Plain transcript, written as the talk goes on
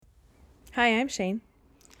Hi, I'm Shane.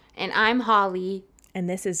 And I'm Holly. And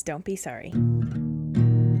this is Don't Be Sorry.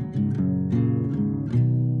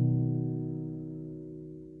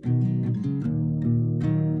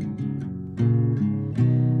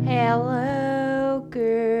 Hello,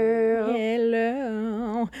 girl.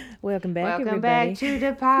 Hello. Welcome back, Welcome everybody. back to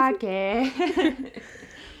the podcast.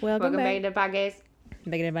 Welcome back to the podcast.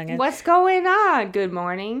 Back. What's going on? Good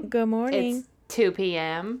morning. Good morning. It's 2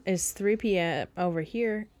 p.m. It's 3 p.m. over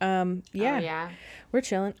here. Yeah. Oh, yeah. We're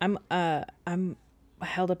chilling. I'm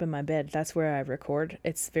held up in my bed. That's where I record.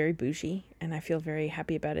 It's very bougie, and I feel very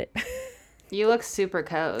happy about it. You look super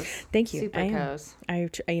cozy. Thank you. Super cozy.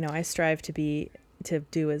 I strive to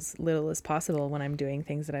do as little as possible when I'm doing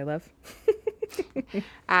things that I love.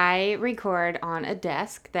 I record on a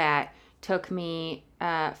desk that took me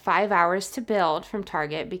 5 hours to build from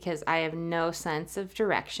Target because I have no sense of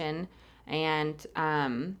direction, and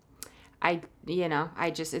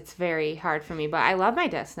it's very hard for me, but I love my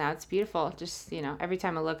desk now. It's beautiful. Just, every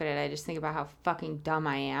time I look at it, I just think about how fucking dumb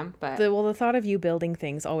I am. But the thought of you building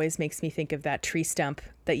things always makes me think of that tree stump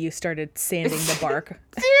that you started sanding the bark.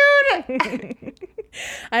 Dude!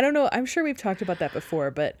 I don't know. I'm sure we've talked about that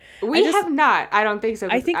before, but we have not. I don't think so.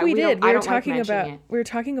 I think we did. We were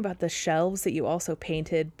talking about the shelves that you also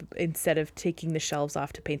painted instead of taking the shelves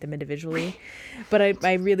off to paint them individually. But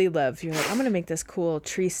I really love, you're like, I'm going to make this cool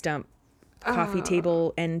tree stump coffee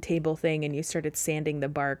table end table thing, and you started sanding the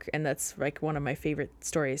bark, and that's like one of my favorite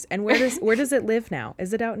stories. And where does it live now?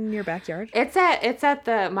 Is it out in your backyard? It's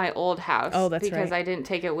at my old house. Oh, that's because right. I didn't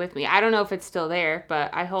take it with me. I don't know if it's still there,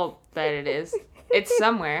 but I hope that it is. It's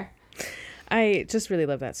somewhere. I just really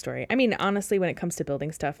love that story. I mean, honestly, when it comes to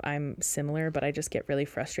building stuff, I'm similar, but I just get really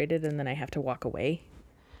frustrated and then I have to walk away.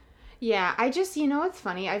 Yeah, it's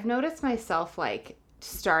funny. I've noticed myself like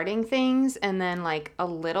starting things and then like a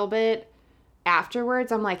little bit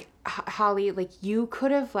afterwards, I'm like, Holly, like you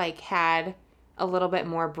could have like had a little bit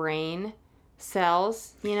more brain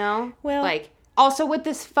cells, Well, like also with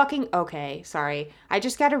this okay, sorry. I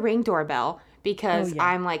just got a Ring doorbell because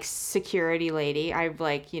I'm like security lady. I'm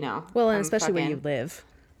like, well, and especially where you live.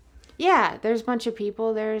 Yeah, there's a bunch of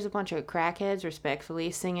people. There's a bunch of crackheads,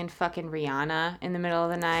 respectfully, singing fucking Rihanna in the middle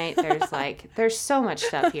of the night. There's there's so much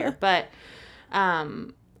stuff here. But I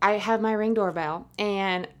have my Ring doorbell,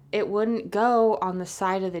 and it wouldn't go on the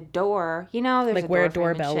side of the door. There's like where a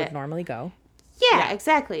doorbell would normally go. Yeah,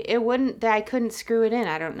 exactly. It wouldn't. I couldn't screw it in.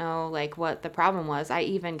 I don't know like what the problem was. I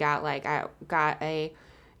even got a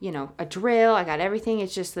drill. I got everything.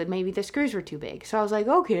 It's just that maybe the screws were too big. So I was like,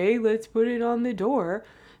 okay, let's put it on the door.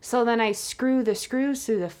 So then I screw the screws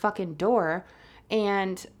through the fucking door,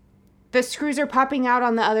 and the screws are popping out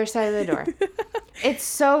on the other side of the door. It's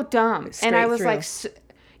so dumb. Straight and I was through. like,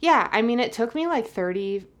 yeah, I mean, it took me like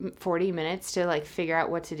 30, 40 minutes to like figure out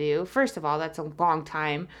what to do. First of all, that's a long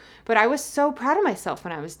time. But I was so proud of myself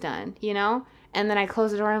when I was done, And then I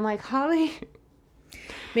closed the door and I'm like, Holly.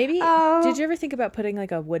 Maybe, did you ever think about putting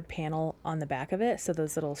like a wood panel on the back of it so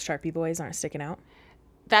those little Sharpie boys aren't sticking out?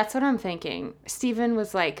 That's what I'm thinking. Steven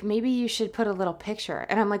was like, maybe you should put a little picture.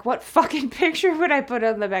 And I'm like, what fucking picture would I put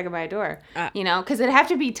on the back of my door? Because it'd have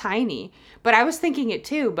to be tiny. But I was thinking it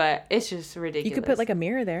too, but it's just ridiculous. You could put like a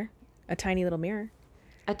mirror there. A tiny little mirror.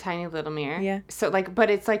 A tiny little mirror? Yeah. So but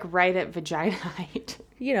it's like right at vagina height.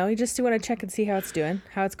 You just want to check and see how it's doing,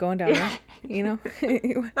 how it's going down there. Oh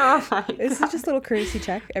my God. This is just a little courtesy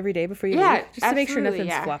check every day before you leave. Just to make sure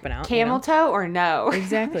nothing's flopping out. Camel toe or no?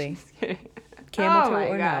 Exactly. Camel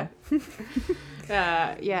toe or God.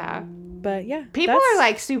 no. Yeah. But yeah. People are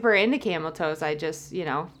like super into camel toes, I just,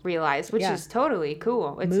 realized, which is totally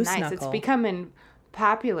cool. It's Moose nice. knuckle. It's becoming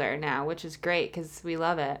popular now, which is great because we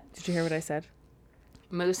love it. Did you hear what I said?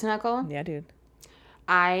 Moose knuckle? Yeah, dude.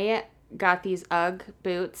 I got these UGG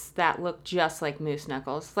boots that look just like moose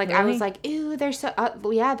knuckles. Like, really? I was like, ew, they're so,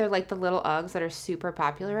 they're like the little Uggs that are super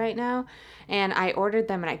popular right now. And I ordered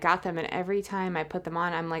them and I got them, and every time I put them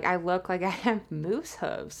on, I'm like, I look like I have moose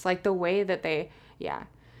hooves. Like the way that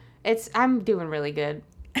I'm doing really good.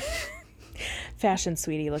 Fashion,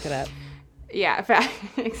 sweetie, look it up. Yeah,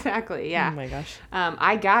 exactly. Yeah. Oh my gosh.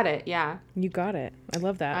 I got it. Yeah. You got it. I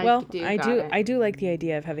love that. I do like the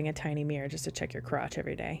idea of having a tiny mirror just to check your crotch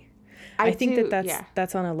every day. I think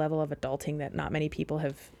that's on a level of adulting that not many people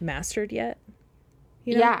have mastered yet.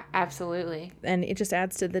 Yeah, absolutely. And it just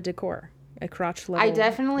adds to the decor. A crotch level. I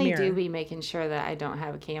definitely mirror. do be making sure that I don't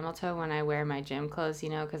have a camel toe when I wear my gym clothes,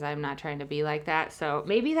 because I'm not trying to be like that. So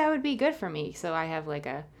maybe that would be good for me. So I have like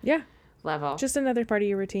a level. Just another part of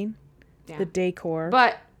your routine. Yeah. The decor.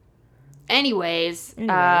 But anyways.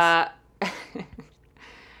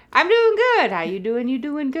 I'm doing good. How you doing? You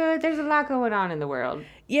doing good? There's a lot going on in the world.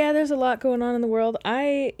 Yeah, there's a lot going on in the world.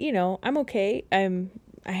 I'm okay.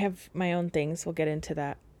 I have my own things. We'll get into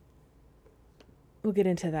that.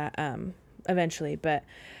 Eventually, but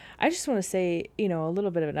I just want to say, a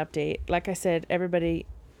little bit of an update. Like I said, everybody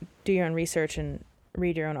do your own research and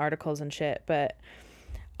read your own articles and shit, but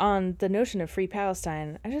on the notion of free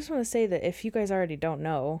Palestine, I just want to say that if you guys already don't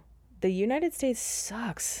know, the United States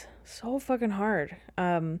sucks so fucking hard.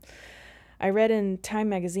 I read in Time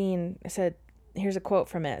magazine, it said, here's a quote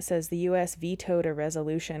from it. It says, the U.S. vetoed a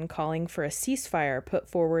resolution calling for a ceasefire put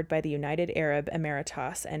forward by the United Arab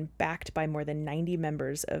Emirates and backed by more than 90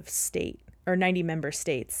 member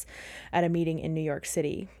states at a meeting in New York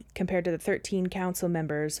City. Compared to the 13 council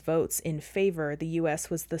members' votes in favor, the U.S.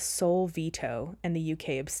 was the sole veto and the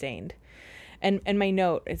U.K. abstained. And my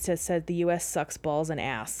note, it said the U.S. sucks balls and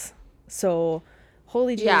ass. So,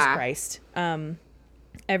 holy Jesus Christ.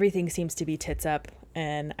 Everything seems to be tits up,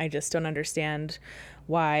 and I just don't understand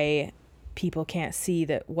why people can't see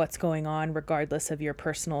that what's going on, regardless of your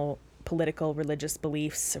personal, political, religious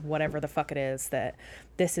beliefs, whatever the fuck it is, that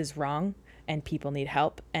this is wrong and people need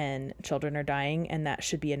help and children are dying, and that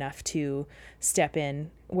should be enough to step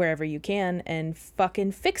in wherever you can and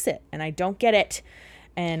fucking fix it. And I don't get it.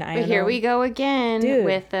 And but here we go again, dude,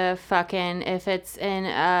 with the fucking, if it's in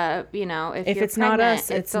if you're it's pregnant, not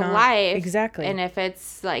us, it's a not, life. Exactly. And if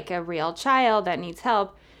it's like a real child that needs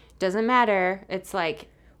help, doesn't matter. It's like,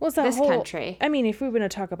 well, it's country. I mean, if we were going to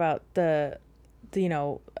talk about the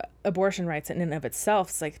abortion rights in and of itself,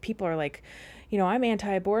 it's like people are like, I'm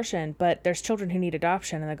anti-abortion, but there's children who need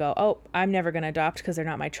adoption, and they go, oh, I'm never going to adopt because they're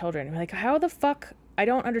not my children. And we're like, how the fuck? I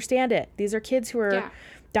don't understand it. These are kids who are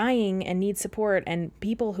dying and need support, and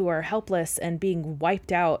people who are helpless and being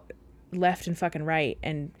wiped out left and fucking right.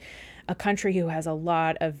 And a country who has a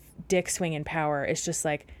lot of dick swinging power is just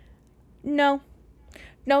like, no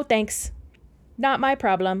thanks, not my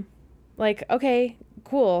problem. Like, okay,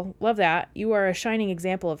 cool, love that. You are a shining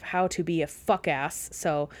example of how to be a fuck ass.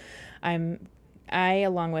 So I,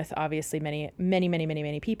 along with obviously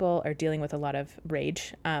many people, are dealing with a lot of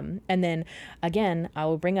rage. And then again, I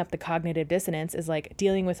will bring up the cognitive dissonance is like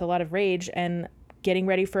dealing with a lot of rage and getting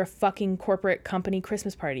ready for a fucking corporate company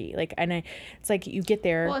Christmas party. Like, it's like you get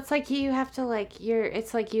there. Well, it's like you have to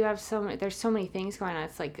it's like you have there's so many things going on.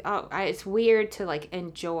 It's like, it's weird to like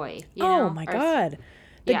enjoy, my God.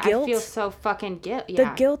 The guilt, I feel so fucking guilt.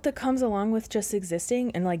 Yeah. The guilt that comes along with just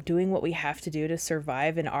existing and like doing what we have to do to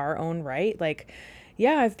survive in our own right. Like,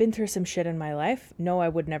 yeah, I've been through some shit in my life. No, I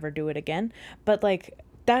would never do it again. But like,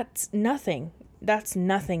 that's nothing. That's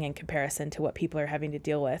nothing in comparison to what people are having to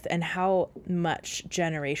deal with and how much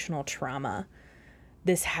generational trauma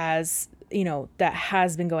this has, that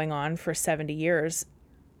has been going on for 70 years.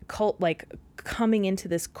 Coming into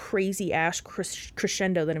this crazy ass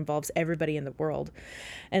crescendo that involves everybody in the world,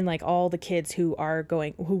 and like all the kids who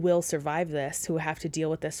will survive this, who have to deal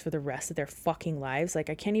with this for the rest of their fucking lives. Like,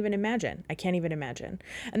 I can't even imagine.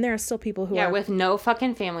 And there are still people who are with no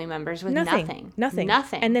fucking family members, with nothing.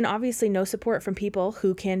 And then obviously no support from people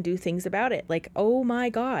who can do things about it. Like, oh my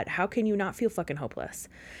God, how can you not feel fucking hopeless?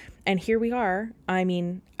 And here we are. I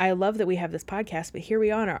mean, I love that we have this podcast, but here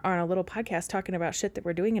we are on a little podcast talking about shit that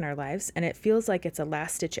we're doing in our lives. And it feels like it's a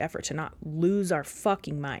last ditch effort to not lose our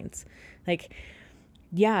fucking minds. Like,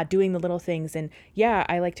 yeah, doing the little things. And yeah,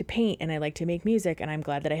 I like to paint and I like to make music, and I'm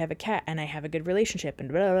glad that I have a cat and I have a good relationship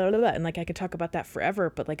and blah, blah, blah, blah. And like, I could talk about that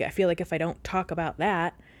forever, but like, I feel like if I don't talk about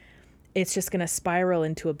that, it's just going to spiral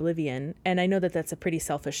into oblivion. And I know that that's a pretty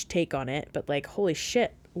selfish take on it, but like, holy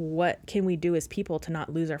shit. What can we do as people to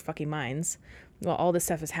not lose our fucking minds? Well, all this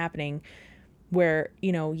stuff is happening where,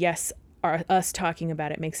 yes, us talking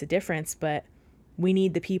about it makes a difference, but we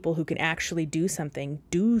need the people who can actually do something.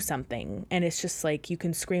 And it's just like, you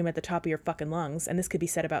can scream at the top of your fucking lungs. And this could be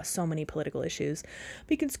said about so many political issues,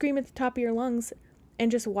 but you can scream at the top of your lungs and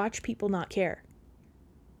just watch people not care.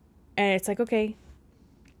 And it's like, okay,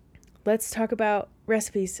 let's talk about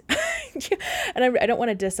recipes. And I don't want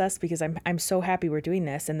to diss us because I'm so happy we're doing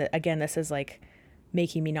this. And again, this is like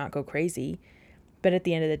making me not go crazy. But at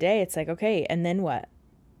the end of the day, it's like, okay, and then what?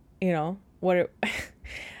 I'm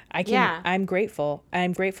grateful.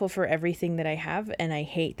 I'm grateful for everything that I have. And I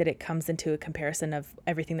hate that it comes into a comparison of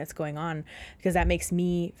everything that's going on, because that makes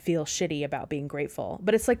me feel shitty about being grateful.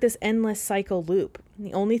 But it's like this endless cycle loop.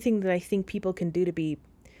 The only thing that I think people can do to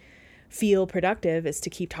feel productive is to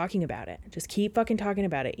keep talking about it. Just keep fucking talking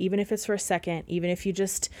about it. Even if it's for a second, even if you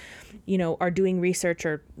just, are doing research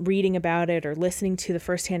or reading about it or listening to the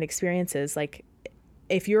firsthand experiences. Like,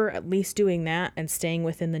 if you're at least doing that and staying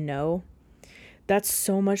within the know, that's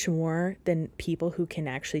so much more than people who can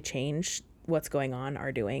actually change what's going on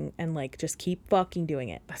are doing, and like just keep fucking doing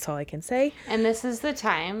it. That's all I can say. And this is the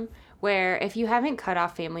time where if you haven't cut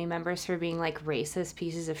off family members for being like racist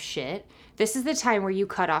pieces of shit, this is the time where you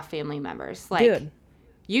cut off family members. Like, dude,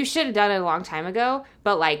 you should have done it a long time ago,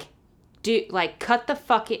 but like,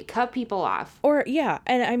 cut people off. Or yeah,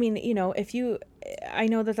 and I mean, you know, I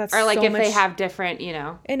know that's or like so if they have different, you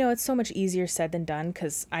know. I know it's so much easier said than done,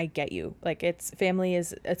 because I get you. Like, family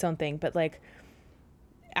is its own thing, but like,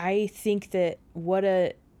 I think that what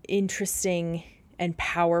a interesting and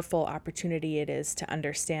powerful opportunity it is to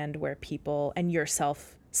understand where people and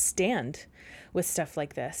yourself stand with stuff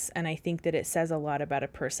like this. And I think that it says a lot about a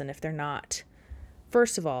person if they're not,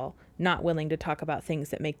 first of all, not willing to talk about things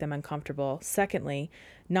that make them uncomfortable. Secondly,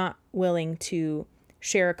 not willing to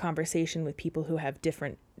share a conversation with people who have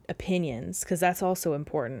different opinions, because that's also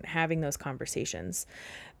important, having those conversations.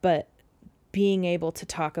 But being able to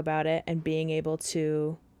talk about it and being able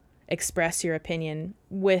to express your opinion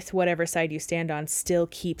with whatever side you stand on still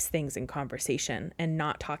keeps things in conversation. And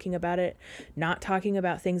not talking about it, not talking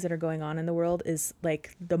about things that are going on in the world is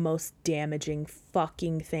like the most damaging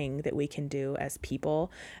fucking thing that we can do as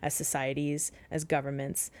people, as societies, as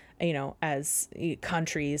governments, you know, as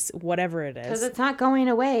countries, whatever it is. Because it's not going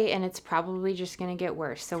away, and it's probably just going to get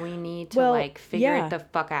worse. So we need to figure it the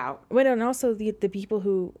fuck out. But and also the people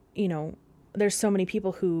who, you know, there's so many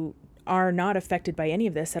people who are not affected by any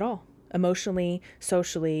of this at all, emotionally,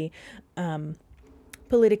 socially,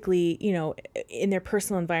 politically, you know, in their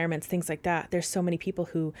personal environments, things like that. There's so many people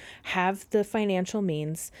who have the financial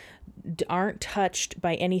means, aren't touched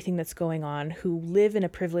by anything that's going on, who live in a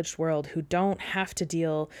privileged world, who don't have to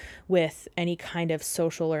deal with any kind of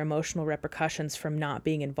social or emotional repercussions from not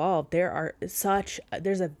being involved.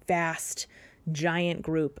 There's a vast, giant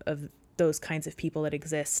group of those kinds of people that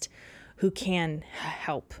exist who can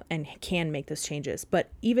help and can make those changes.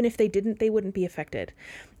 But even if they didn't, they wouldn't be affected.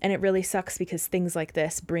 And it really sucks that things like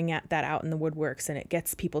this bring that out in the woodworks, and it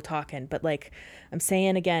gets people talking. But like I'm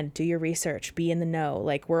saying again, do your research, be in the know.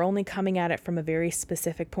 Like, we're only coming at it from a very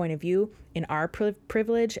specific point of view in our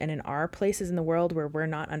privilege and in our places in the world where we're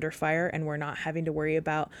not under fire and we're not having to worry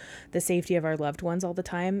about the safety of our loved ones all the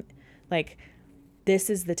time. Like,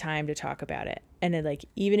 this is the time to talk about it. And it, like,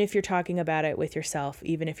 even if you're talking about it with yourself,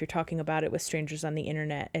 even if you're talking about it with strangers on the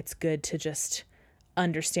internet, it's good to just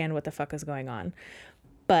understand what the fuck is going on.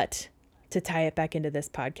 But to tie it back into this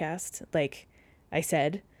podcast, like I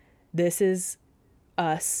said, this is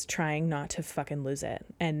us trying not to fucking lose it.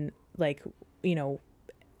 And like, you know,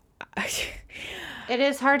 it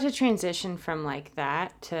is hard to transition from like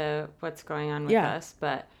that to what's going on with us,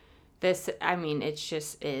 but this, I mean, it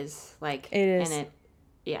just is like, it is. And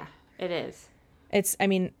it is. It's, I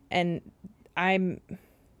mean, and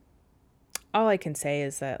all I can say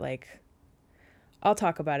is that, like, I'll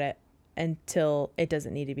talk about it until it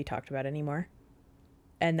doesn't need to be talked about anymore.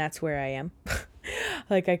 And that's where I am.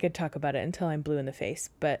 Like, I could talk about it until I'm blue in the face,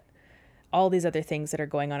 but all these other things that are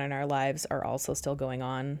going on in our lives are also still going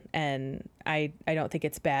on. And I don't think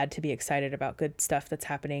it's bad to be excited about good stuff that's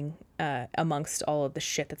happening amongst all of the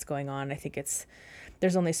shit that's going on. I think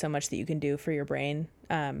there's only so much that you can do for your brain.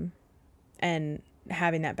 And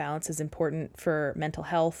having that balance is important for mental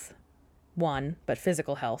health, but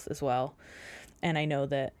physical health as well. And I know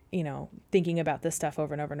that, you know, thinking about this stuff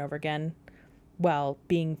over and over and over again while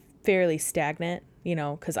being fairly stagnant, you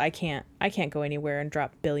know, because I can't go anywhere and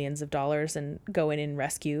drop billions of dollars and go in and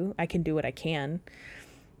rescue. I can do what I can,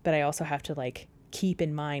 but I also have to like keep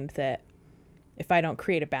in mind that if I don't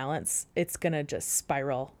create a balance, it's gonna just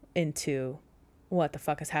spiral into what the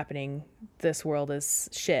fuck is happening. This world is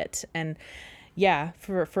shit. And yeah,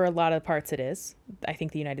 for a lot of parts it is. I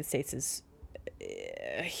think the United States is,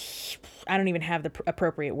 I don't even have the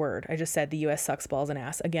appropriate word. I just said the US sucks balls and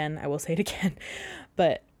ass. Again, I will say it again,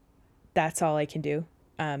 but that's all I can do.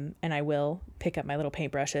 And I will pick up my little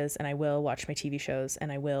paintbrushes, and I will watch my TV shows,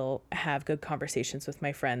 and I will have good conversations with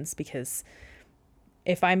my friends, because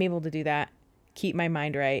if I'm able to do that, keep my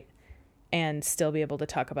mind right, and still be able to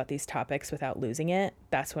talk about these topics without losing it,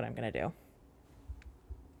 that's what I'm going to do.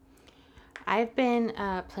 I've been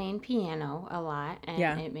playing piano a lot,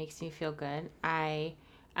 and it makes me feel good. I,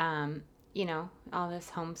 you know, all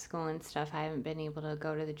this homeschooling stuff, I haven't been able to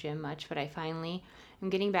go to the gym much, but I finally am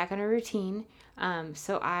getting back on a routine.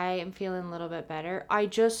 So I am feeling a little bit better. I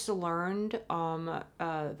just learned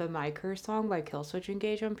the My Cur song by Killswitch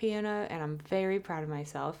Engage on piano, and I'm very proud of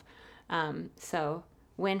myself. So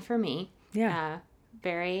win for me. Yeah.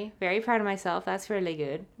 Very, very proud of myself. That's really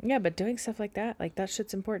good. Yeah, but doing stuff like that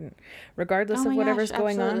shit's important. Regardless of whatever's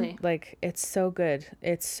going on, like, it's so good.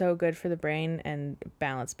 It's so good for the brain and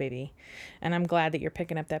balance, baby. And I'm glad that you're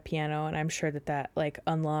picking up that piano, and I'm sure that like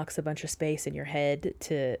unlocks a bunch of space in your head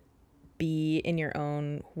to be in your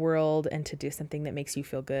own world and to do something that makes you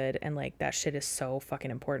feel good. And like, that shit is so fucking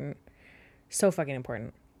important. So fucking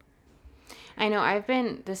important. I know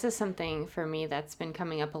this is something for me that's been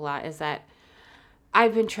coming up a lot, is that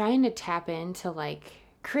I've been trying to tap into like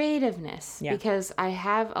creativeness because I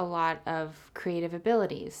have a lot of creative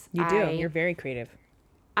abilities. You do. You're very creative.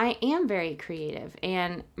 I am very creative,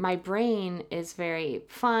 and my brain is very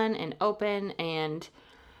fun and open, and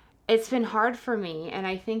it's been hard for me. And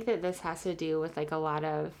I think that this has to do with like a lot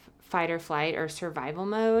of fight or flight or survival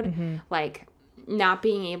mode, like not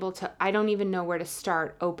being able to, I don't even know where to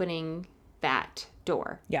start opening that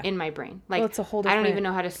door in my brain. Like, it's a whole different, I don't even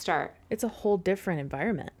know how to start. It's a whole different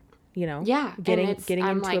environment, you know? Yeah. Getting into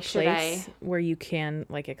like, a place where you can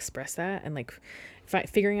like express that, and like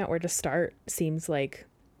figuring out where to start seems like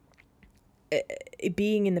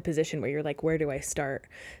being in the position where you're like, where do I start?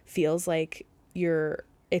 Feels like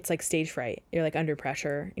it's like stage fright. You're like under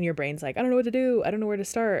pressure and your brain's like, I don't know what to do. I don't know where to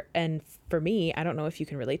start. And for me, I don't know if you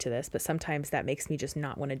can relate to this, but sometimes that makes me just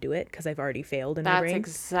not want to do it because I've already failed in my brain. That's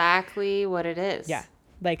exactly what it is. Yeah.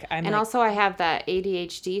 Like also I have that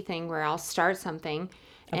ADHD thing where I'll start something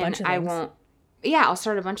and I won't. Yeah, I'll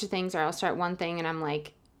start a bunch of things, or I'll start one thing and I'm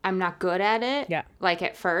like, I'm not good at it. Yeah. Like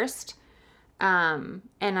at first. And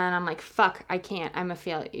then I'm like, fuck, I can't. I'm a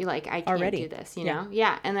failure. Like, I can't do this, you know?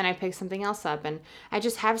 Yeah. And then I pick something else up, and I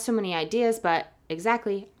just have so many ideas, but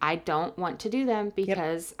I don't want to do them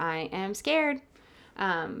because I am scared.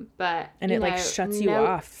 And it like shuts you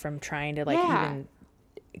off from trying to like even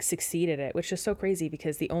succeed at it, which is so crazy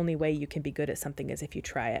because the only way you can be good at something is if you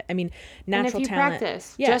try it. I mean, natural talent.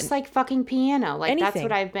 Practice, just like fucking piano. Like anything. That's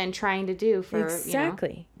what I've been trying to do for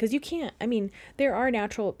exactly, because you can't. I mean, there are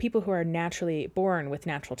natural people who are naturally born with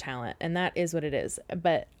natural talent, and that is what it is.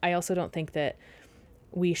 But I also don't think that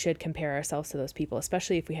we should compare ourselves to those people,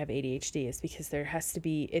 especially if we have ADHD, is because there has to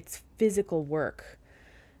be, it's physical work.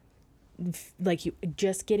 Like you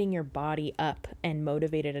just getting your body up and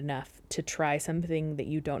motivated enough to try something that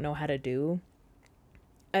you don't know how to do,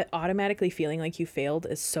 automatically feeling like you failed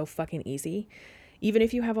is so fucking easy. Even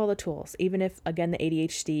if you have all the tools, even if, again, the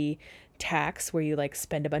ADHD tax where you like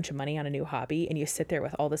spend a bunch of money on a new hobby and you sit there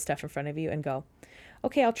with all this stuff in front of you and go,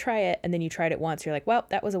 okay, I'll try it. And then you tried it once. You're like, well,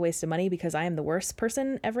 that was a waste of money because I am the worst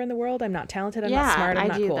person ever in the world. I'm not talented. I'm not smart. I'm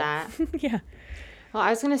not cool. That. Yeah. Well, I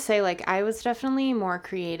was going to say, like, I was definitely more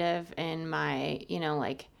creative in my,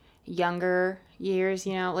 like, younger years,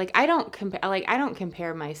 like, I don't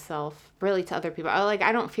compare myself really to other people.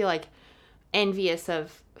 I don't feel, like, envious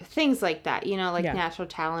of things like that, natural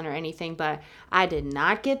talent or anything, but I did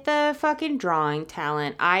not get the fucking drawing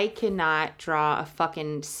talent. I cannot draw a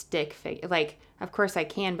fucking stick figure. Like, of course I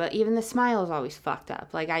can, but even the smile is always fucked up.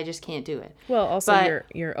 Like, I just can't do it. Well, also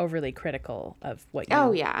you're overly critical of what you...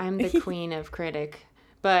 Oh, yeah. I'm the queen of critic.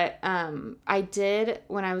 But I did,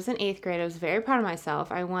 when I was in 8th grade, I was very proud of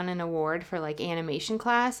myself. I won an award for, like, animation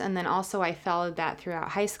class, and then also I followed that throughout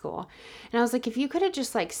high school. And I was like, if you could have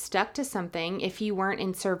just, like, stuck to something, if you weren't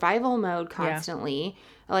in survival mode constantly,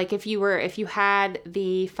 like, if you had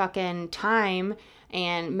the fucking time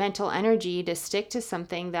and mental energy to stick to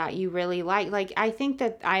something that you really like, I think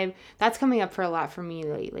that that's coming up for a lot for me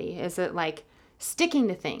lately, is that, like, sticking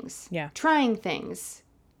to things, trying things,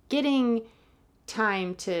 getting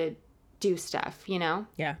time to do stuff,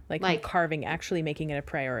 Yeah, like carving, actually making it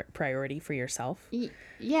a priority for yourself.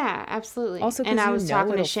 Yeah, absolutely. Also, and I was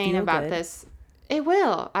talking to Shane about this. It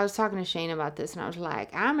will. I was talking to Shane about this, and I was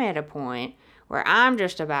like, I'm at a point where I'm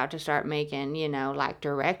just about to start making, like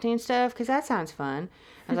directing stuff, because that sounds fun.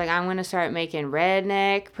 I was like, I'm going to start making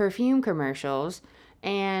redneck perfume commercials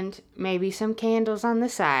and maybe some candles on the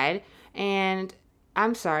side. And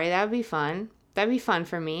I'm sorry, that would be fun. That'd be fun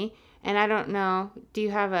for me. And I don't know,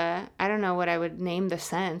 I don't know what I would name the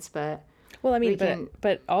scents, but... Well, I mean,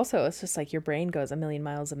 but also it's just like your brain goes a million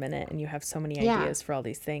miles a minute and you have so many ideas for all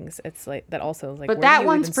these things. It's like, that also is like, but that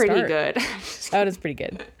one's pretty good. That is pretty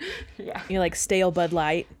good. Yeah. You're like stale Bud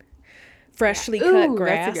Light, freshly cut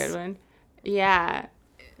grass. That's a good one. Yeah.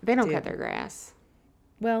 They don't cut their grass.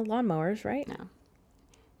 Well, lawnmowers, right? No.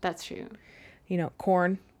 That's true.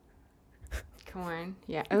 Corn. Corn,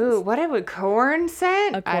 yeah. Ooh, what would corn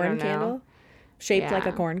scent? A corn candle shaped like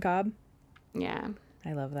a corn cob. Yeah.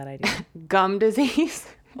 I love that idea. Gum disease.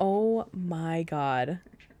 Oh my God.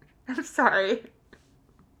 I'm sorry.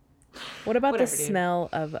 What about the smell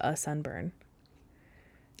of a sunburn?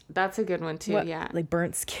 That's a good one too. What, yeah. like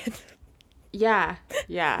burnt skin. Yeah.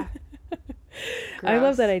 Yeah. I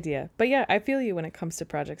love that idea. But yeah, I feel you when it comes to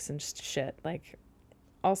projects and just shit. Like,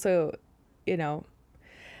 also, you know,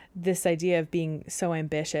 this idea of being so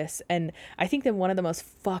ambitious. And I think that one of the most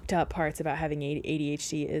fucked up parts about having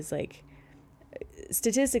ADHD is, like,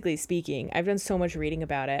 statistically speaking, I've done so much reading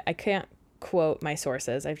about it. I can't quote my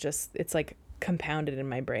sources. It's like compounded in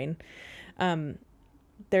my brain.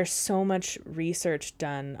 There's so much research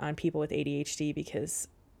done on people with ADHD because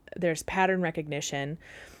there's pattern recognition.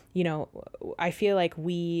 You know, I feel like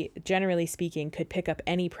we, generally speaking, could pick up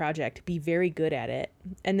any project, be very good at it,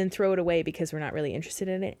 and then throw it away because we're not really interested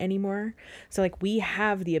in it anymore. So, like, we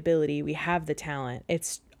have the ability, we have the talent.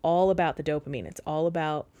 It's all about the dopamine. It's all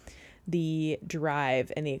about the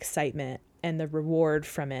drive and the excitement and the reward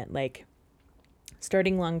from it. Like,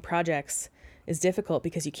 starting long projects is difficult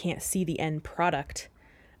because you can't see the end product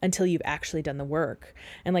until you've actually done the work.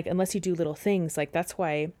 And, like, unless you do little things, like, that's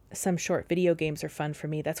why some short video games are fun for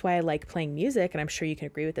me. That's why I like playing music, and I'm sure you can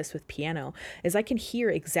agree with this with piano, is I can hear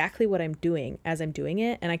exactly what I'm doing as I'm doing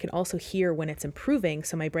it, and I can also hear when it's improving,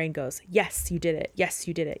 so my brain goes, yes, you did it, yes,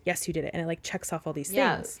 you did it, yes, you did it, and it, like, checks off all these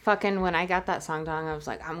things. Fucking when I got that song done, I was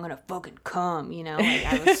like, I'm gonna fucking come, you know? Like,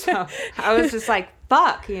 I was just like,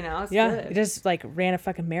 fuck, you know? It's good. I just, like, ran a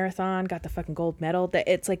fucking marathon, got the fucking gold medal. That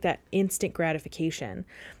it's like that instant gratification.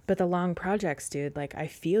 But the long projects, dude, like, I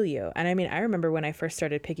feel you. And I mean, I remember when I first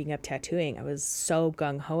started picking up tattooing, I was so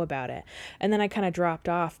gung-ho about it. And then I kind of dropped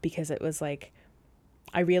off because it was like,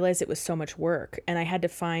 I realized it was so much work, and I had to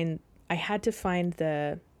find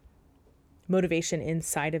the motivation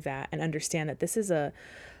inside of that and understand that this is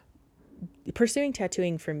pursuing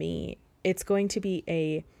tattooing for me. It's going to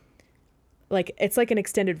be it's like an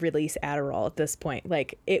extended release Adderall at this point.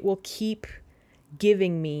 Like, it will keep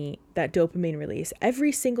giving me that dopamine release.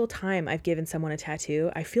 Every single time I've given someone a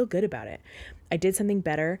tattoo, I feel good about it. I did something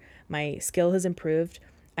better. My skill has improved.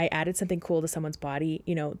 I added something cool to someone's body.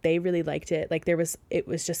 You know, they really liked it. Like, it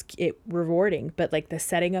was just rewarding. But, like, the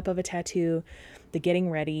setting up of a tattoo, the getting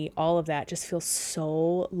ready, all of that just feels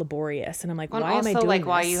so laborious. And I'm like, why am I doing this? Also, like,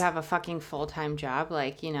 while you have a fucking full-time job,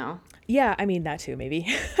 like, you know. Yeah, I mean, that too, maybe.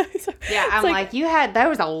 Yeah, I'm like, there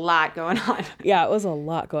was a lot going on. Yeah, it was a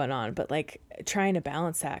lot going on. But, like, trying to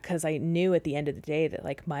balance that, because I knew at the end of the day that,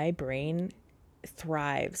 like, my brain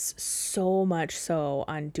thrives so much so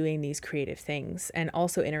on doing these creative things and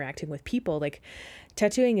also interacting with people. Like,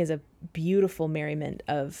 tattooing is a beautiful merriment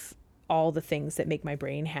of all the things that make my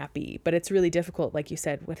brain happy, but it's really difficult, like you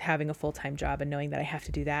said, with having a full-time job and knowing that I have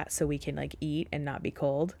to do that so we can, like, eat and not be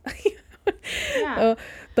cold. Yeah.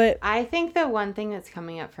 But I think the one thing that's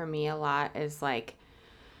coming up for me a lot is, like,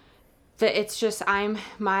 it's just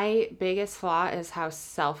my biggest flaw is how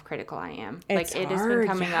self-critical I am. It's like, it hard, has been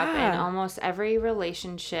coming up in almost every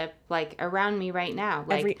relationship, like, around me right now.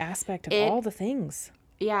 Like, every aspect of all the things.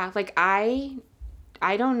 Yeah, like, I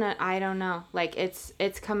don't know. Like,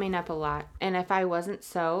 it's coming up a lot. And if I wasn't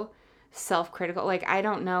so self-critical, like, I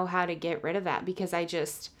don't know how to get rid of that, because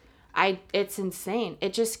it's insane.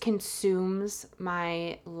 It just consumes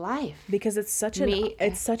my life. Because it's such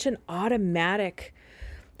an automatic.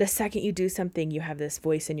 The second you do something, you have this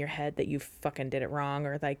voice in your head that you fucking did it wrong,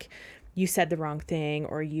 or, like, you said the wrong thing,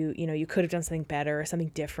 or you could have done something better or something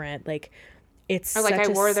different. Like, it's or, like, I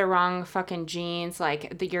wore the wrong fucking jeans.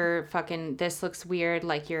 Like, your fucking, this looks weird.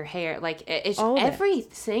 Like, your hair, like, it's every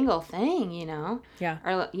single thing, you know? Yeah.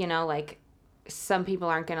 Or, you know, like, some people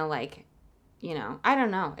aren't gonna, like, you know, I don't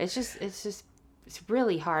know. It's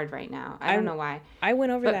really hard right now. I don't know why. I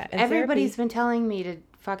went over that. Everybody's been telling me to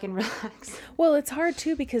fucking relax. Well, it's hard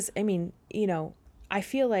too, because, I mean, you know, I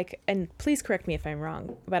feel like, and please correct me if I'm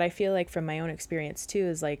wrong, but I feel like from my own experience too,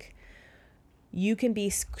 is, like, you can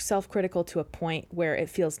be self-critical to a point where it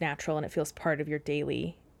feels natural and it feels part of your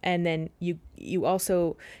daily. And then you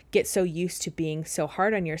also get so used to being so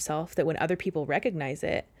hard on yourself that when other people recognize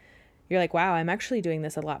it, you're like, wow, I'm actually doing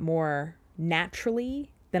this a lot more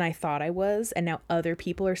naturally than I thought I was. And now other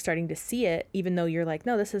people are starting to see it, even though you're like,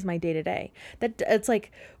 no, this is my day to day. That it's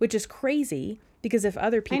like, which is crazy, because if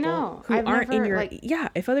other people who aren't in your,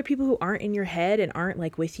 if other people who aren't in your head and aren't,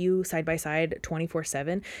 like, with you side by side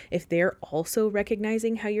 24/7, if they're also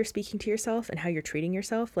recognizing how you're speaking to yourself and how you're treating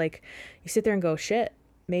yourself, like, you sit there and go, shit,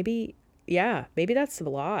 maybe that's a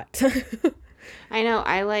lot. I know.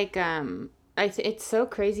 I like, it's so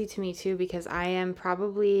crazy to me too, because I am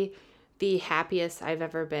probably the happiest I've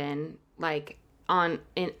ever been, like,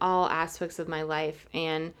 in all aspects of my life.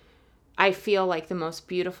 And I feel like the most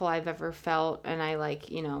beautiful I've ever felt. And I,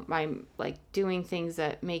 like, you know, I'm, like, doing things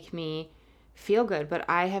that make me feel good, but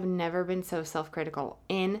I have never been so self-critical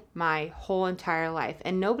in my whole entire life.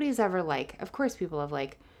 And nobody's ever like, of course people have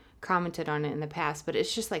like commented on it in the past, but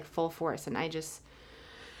it's just like full force. And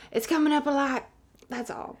it's coming up a lot.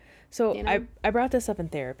 That's all. So I brought this up in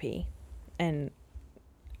therapy, and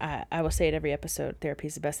I will say it every episode. Therapy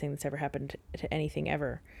is the best thing that's ever happened to anything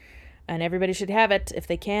ever. And everybody should have it. If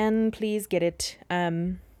they can, please get it.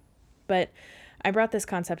 But I brought this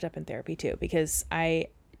concept up in therapy too, because I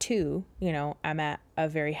too, I'm at a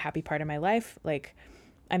very happy part of my life. Like,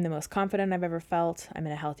 I'm the most confident I've ever felt. I'm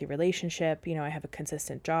in a healthy relationship. I have a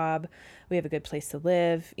consistent job. We have a good place to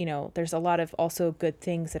live. There's a lot of also good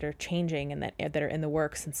things that are changing and that are in the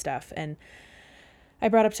works and stuff. And I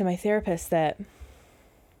brought up to my therapist that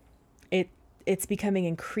it's becoming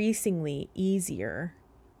increasingly easier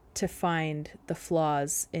to find the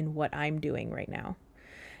flaws in what I'm doing right now.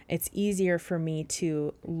 It's easier for me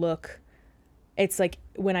to look. It's like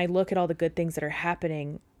when I look at all the good things that are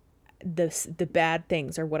happening, the bad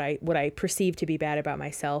things, or what I perceive to be bad about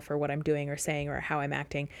myself or what I'm doing or saying or how I'm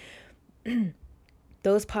acting,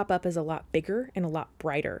 those pop up as a lot bigger and a lot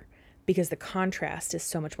brighter because the contrast is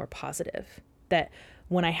so much more positive. That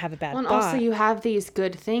when I have a bad thought, also you have these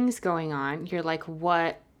good things going on, you're like,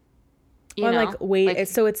 what?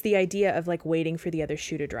 So it's the idea of like waiting for the other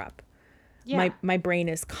shoe to drop. Yeah. My brain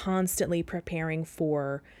is constantly preparing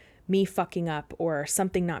for me fucking up or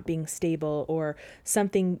something not being stable or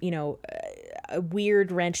something, a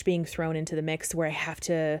weird wrench being thrown into the mix where I have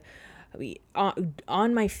to,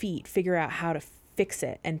 on my feet, figure out how to fix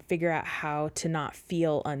it and figure out how to not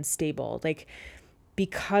feel unstable. Like,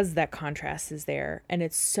 because that contrast is there and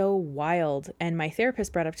it's so wild. And my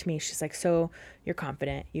therapist brought up to me, she's like, so you're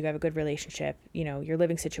confident, you have a good relationship, your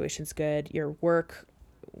living situation's good, your work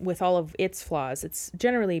with all of its flaws, it's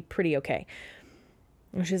generally pretty okay.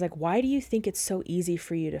 And she's like, why do you think it's so easy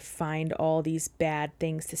for you to find all these bad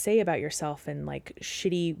things to say about yourself and like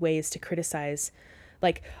shitty ways to criticize?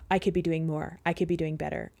 Like, I could be doing more. I could be doing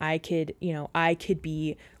better. I could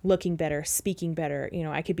be looking better, speaking better.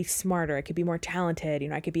 I could be smarter. I could be more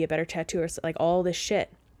talented. I could be a better tattooer. Like all this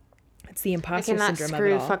shit. It's the imposter syndrome of it all. I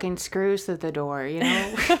cannot screw fucking screws to the door,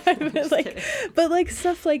 But like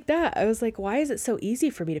stuff like that. I was like, why is it so easy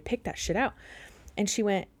for me to pick that shit out? And she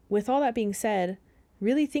went, with all that being said,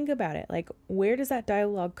 really think about it. Like, where does that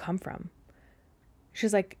dialogue come from?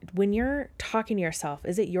 She's like, when you're talking to yourself,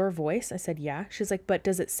 is it your voice? I said, yeah. She's like, but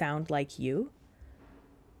does it sound like you?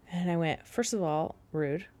 And I went, first of all,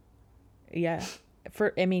 rude. Yeah.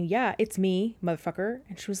 Yeah, it's me, motherfucker.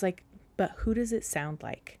 And she was like, but who does it sound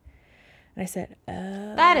like? And I said,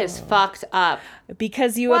 oh. That is fucked up.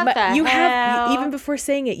 Because you have, even before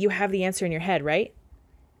saying it, you have the answer in your head, right?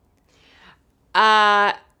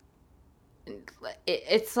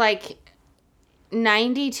 It's like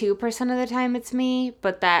 92% of the time it's me,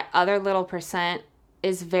 but that other little percent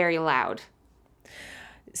is very loud.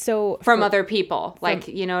 So from other people, like,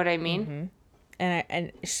 you know what I mean? Mm-hmm.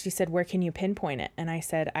 And she said, where can you pinpoint it? And I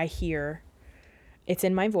said, I hear it's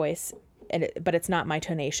in my voice, but it's not my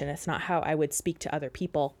tonation. It's not how I would speak to other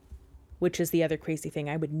people, which is the other crazy thing.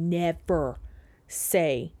 I would never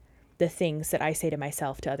say the things that I say to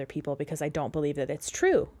myself to other people because I don't believe that it's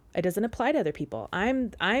true. It doesn't apply to other people.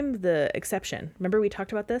 I'm the exception. Remember we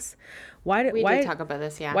talked about this? We did talk about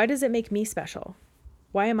this, yeah. Why does it make me special?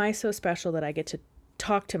 Why am I so special that I get to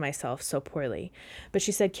talk to myself so poorly? But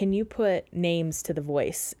she said, can you put names to the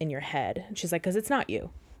voice in your head? And she's like, because it's not you.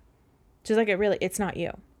 She's like, it's not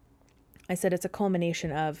you. I said, it's a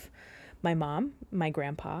culmination of my mom, my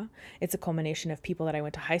grandpa. It's a culmination of people that I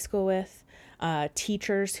went to high school with,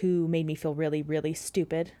 teachers who made me feel really, really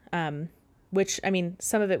stupid. Which,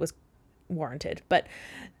 some of it was warranted. But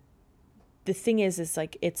the thing is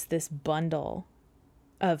like, it's this bundle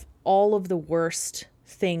of all of the worst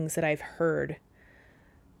things that I've heard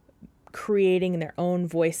creating their own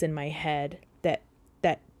voice in my head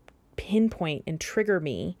that pinpoint and trigger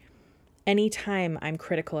me. Anytime I'm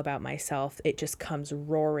critical about myself, it just comes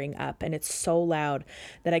roaring up, and it's so loud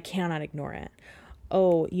that I cannot ignore it.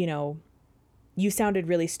 Oh, you sounded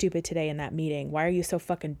really stupid today in that meeting. Why are you so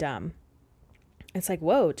fucking dumb? It's like,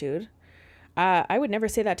 whoa, dude. I would never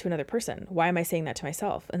say that to another person. Why am I saying that to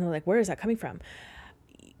myself? And they're like, where is that coming from?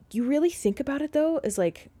 You really think about it, though, is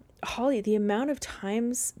like, Holly, the amount of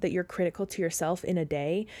times that you're critical to yourself in a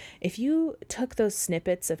day, if you took those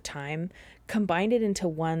snippets of time, combined it into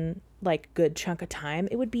one like good chunk of time,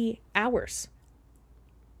 it would be hours.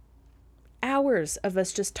 Hours of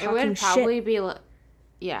us just talking shit. It would probably be,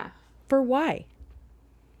 yeah. For why?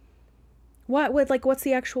 What's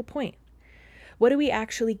the actual point? What do we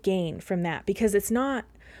actually gain from that? Because it's not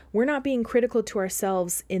we're not being critical to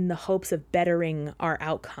ourselves in the hopes of bettering our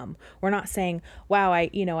outcome. We're not saying, wow,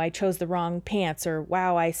 I chose the wrong pants, or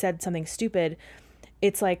wow, I said something stupid.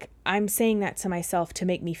 It's like, I'm saying that to myself to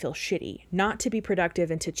make me feel shitty, not to be productive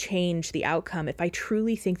and to change the outcome. If I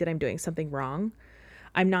truly think that I'm doing something wrong,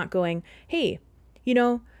 I'm not going, hey,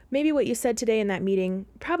 maybe what you said today in that meeting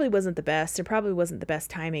probably wasn't the best, or probably wasn't the best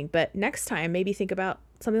timing, but next time maybe think about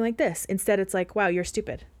something like this. Instead, it's like, wow, you're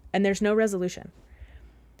stupid. And there's no resolution.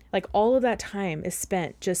 Like, all of that time is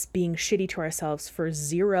spent just being shitty to ourselves for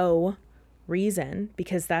zero reason,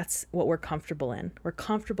 because that's what we're comfortable in. We're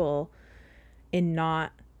comfortable in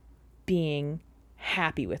not being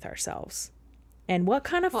happy with ourselves. And what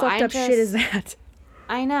kind of fucked up shit is that?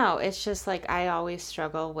 I know. It's just like, I always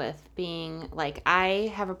struggle with being like,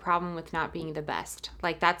 I have a problem with not being the best.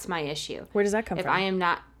 Like, that's my issue. Where does that come from? If I am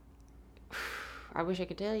not, I wish I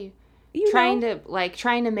could tell you. Trying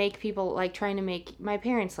to make people, like, trying to make my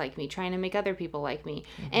parents like me, trying to make other people like me.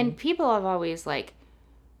 Mm-hmm. And people have always, like,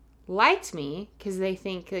 liked me because they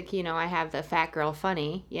think, like, I have the fat girl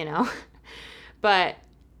funny, But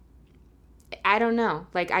I don't know.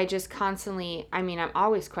 Like, I just constantly, I'm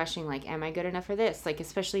always questioning, like, am I good enough for this? Like,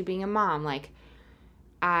 especially being a mom, like,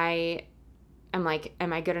 I'm like,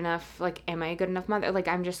 am I good enough? Like, am I a good enough mother? Like,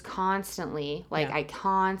 I'm just constantly, like, I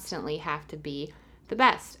constantly have to be the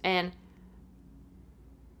best. And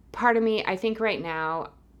part of me, I think right now,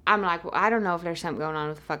 I'm like, well, I don't know if there's something going on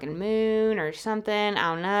with the fucking moon or something.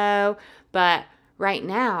 I don't know. But right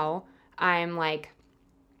now, I'm like,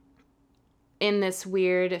 in this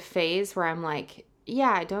weird phase where I'm like,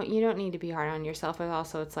 yeah, you don't need to be hard on yourself. But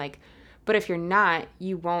also it's like, but if you're not,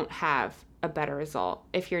 you won't have a better result.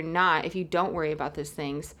 If you don't worry about those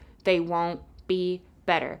things, they won't be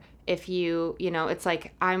better. If it's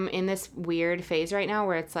like, I'm in this weird phase right now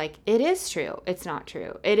where it's like, it is true, it's not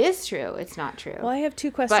true. It is true, it's not true. Well, I have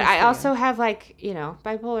two questions. But I also have, like,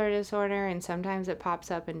 bipolar disorder, and sometimes it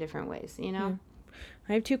pops up in different ways, Yeah.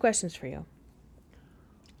 I have two questions for you.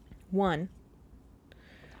 One,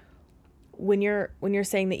 when you're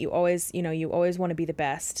saying that you always want to be the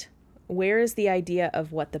best, where is the idea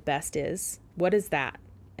of what the best is? What is that?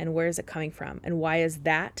 And where is it coming from? And why is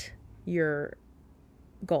that your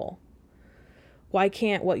goal? Why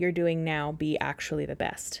can't what you're doing now be actually the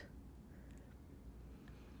best?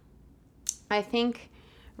 I think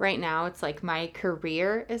right now it's like, my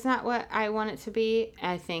career is not what I want it to be.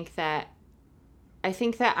 I think that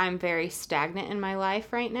I'm very stagnant in my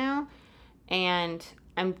life right now, and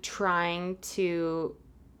I'm trying to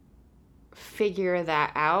figure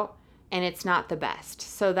that out, and it's not the best.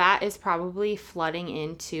 So that is probably flooding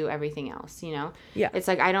into everything else, Yeah. It's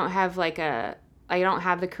like, I don't have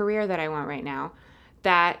the career that I want right now.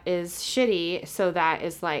 That is shitty. So that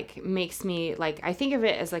is like, makes me, like, I think of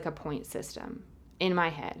it as like a point system in my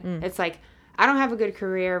head. It's like, I don't have a good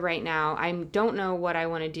career right now. I don't know what I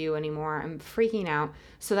want to do anymore. I'm freaking out.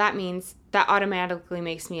 So that means that automatically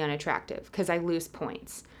makes me unattractive because I lose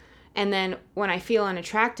points. And then when I feel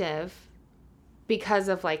unattractive because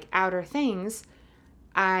of, like, outer things,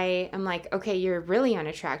 I am like, okay, you're really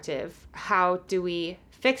unattractive. How do we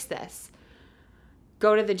fix this?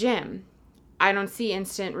 Go to the gym. I don't see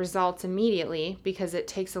instant results immediately because it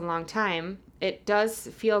takes a long time. It does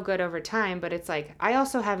feel good over time, but it's like, I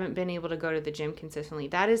also haven't been able to go to the gym consistently.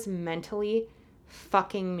 That is mentally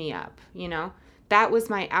fucking me up, That was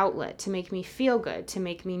my outlet to make me feel good, to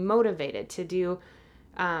make me motivated to do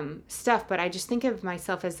stuff. But I just think of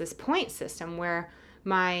myself as this point system where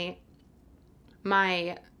my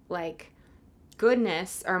like,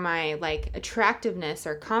 goodness, or my, like, attractiveness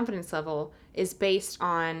or confidence level is based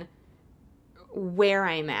on where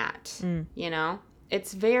I'm at,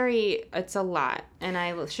 It's a lot. And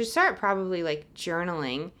I should start probably, like,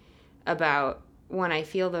 journaling about when I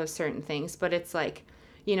feel those certain things. But it's like,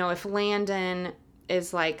 if Landon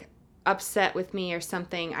is, like, upset with me or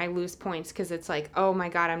something, I lose points because it's like, oh my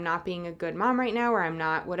God, I'm not being a good mom right now, or I'm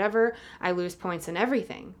not whatever. I lose points in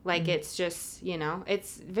everything. Like, it's just,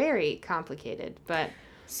 it's very complicated. But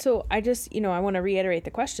so I just, I want to reiterate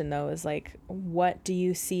the question, though, is like, what do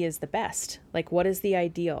you see as the best? Like, what is the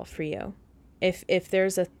ideal for you? If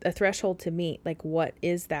there's a threshold to meet, like, what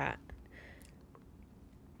is that?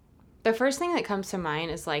 The first thing that comes to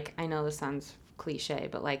mind is, like, I know this sounds cliche,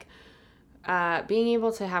 but, like, being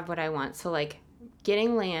able to have what I want. So, like,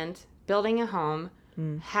 getting land, building a home,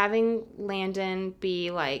 having Landon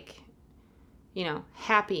be, like,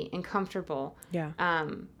 happy and comfortable. Yeah.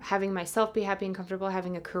 Having myself be happy and comfortable,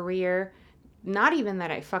 having a career, not even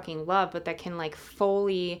that I fucking love, but that can, like,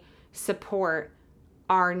 fully support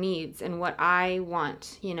our needs and what I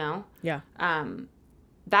want, Yeah.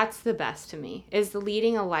 That's the best to me, is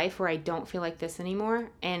leading a life where I don't feel like this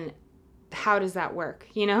anymore. And how does that work?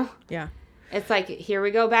 You know? Yeah. It's like, here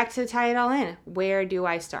we go back to tie it all in. Where do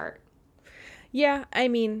I start? Yeah. I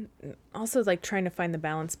mean, also like trying to find the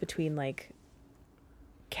balance between like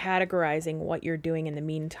categorizing what you're doing in the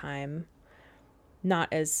meantime, not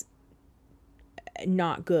as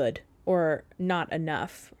not good or not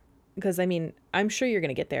enough. Because I mean, I'm sure you're going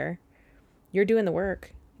to get there. You're doing the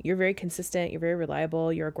work. You're very consistent. You're very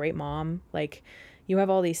reliable. You're a great mom. Like, you have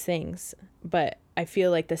all these things. But I feel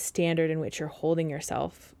like the standard in which you're holding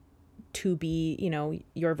yourself to be, you know,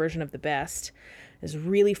 your version of the best is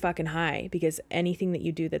really fucking high, because anything that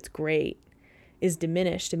you do that's great is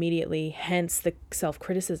diminished immediately. Hence the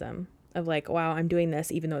self-criticism of like, wow, I'm doing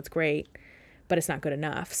this even though it's great, but it's not good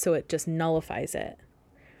enough. So it just nullifies it.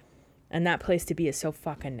 And that place to be is so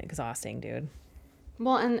fucking exhausting, dude.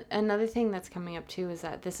 Well, and another thing that's coming up too is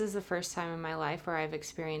that this is the first time in my life where I've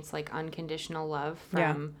experienced like unconditional love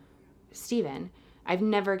from Steven. I've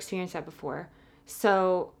never experienced that before.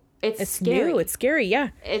 So it's scary. New. It's scary, yeah.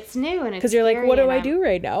 It's new, and it's because you're like, what do I do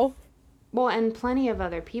right now? Well, and plenty of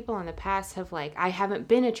other people in the past have like, I haven't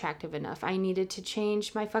been attractive enough. I needed to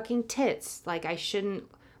change my fucking tits. Like, I shouldn't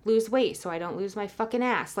lose weight so I don't lose my fucking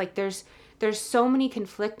ass. Like, there's so many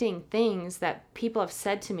conflicting things that people have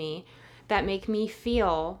said to me that make me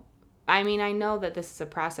feel, I mean, I know that this is a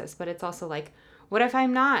process, but it's also like, what if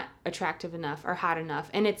I'm not attractive enough or hot enough?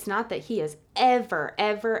 And it's not that he has ever,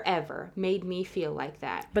 ever, ever made me feel like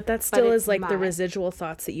that. But that still is like the residual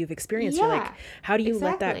thoughts that you've experienced. Yeah, you're like, how do you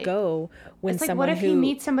let that go when it's like, someone what if he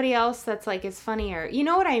meets somebody else that's like is funnier? You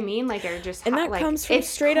know what I mean? Like, or just and that like, comes from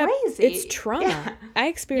straight crazy. Up, it's trauma. Yeah. I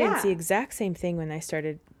experienced the exact same thing when I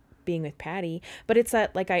started being with Patty, but it's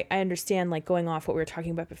that like I understand, like, going off what we were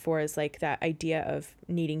talking about before, is like that idea of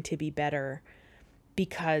needing to be better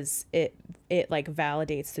because it like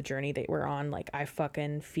validates the journey that we're on. Like, I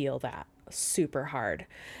fucking feel that super hard.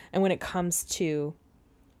 And when it comes to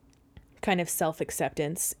kind of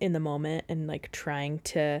self-acceptance in the moment and like trying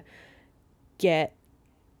to get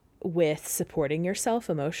with supporting yourself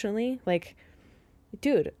emotionally, like,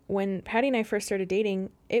 dude, when Patty and I first started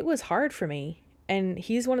dating, it was hard for me. And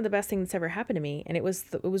he's one of the best things that's ever happened to me. And it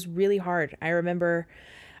was really hard. I remember,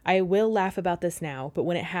 I will laugh about this now, but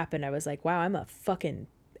when it happened, I was like, wow, I'm a fucking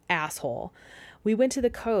asshole. We went to the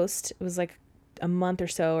coast. It was like a month or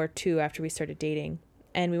so or two after we started dating.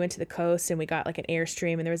 And we went to the coast and we got like an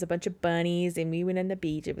Airstream and there was a bunch of bunnies and we went on the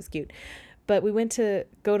beach. It was cute. But we went to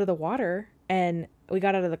go to the water and we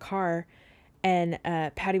got out of the car and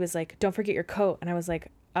Patty was like, don't forget your coat. And I was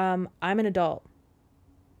like, I'm an adult.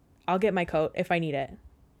 I'll get my coat if I need it.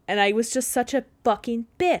 And I was just such a fucking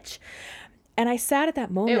bitch. And I sat at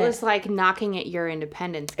that moment. It was like knocking at your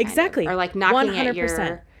independence. Exactly. Or like knocking 100%. At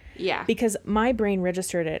your... Yeah. Because my brain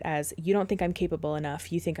registered it as, you don't think I'm capable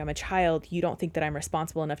enough. You think I'm a child. You don't think that I'm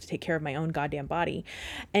responsible enough to take care of my own goddamn body.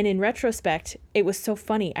 And in retrospect, it was so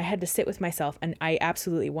funny. I had to sit with myself and I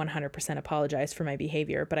absolutely 100% apologized for my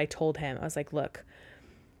behavior. But I told him, I was like, look,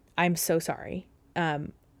 I'm so sorry.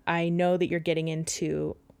 I know that you're getting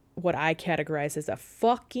into what I categorize as a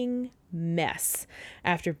fucking mess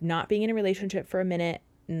after not being in a relationship for a minute.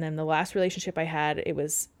 And then the last relationship I had,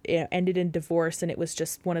 it ended in divorce, and it was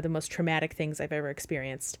just one of the most traumatic things I've ever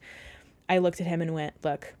experienced. I looked at him and went,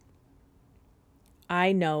 look,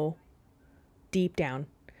 I know deep down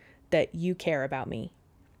that you care about me,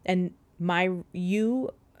 and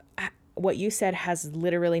what you said has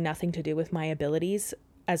literally nothing to do with my abilities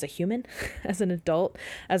as a human, as an adult,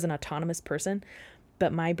 as an autonomous person.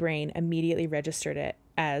 But my brain immediately registered it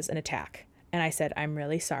as an attack. And I said, I'm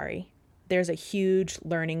really sorry. There's a huge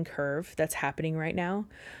learning curve that's happening right now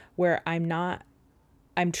where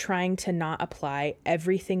I'm trying to not apply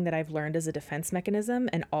everything that I've learned as a defense mechanism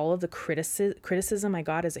and all of the criticism I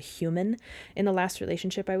got as a human in the last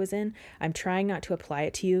relationship I was in. I'm trying not to apply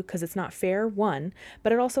it to you because it's not fair, one,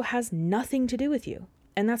 but it also has nothing to do with you.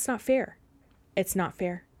 And that's not fair. It's not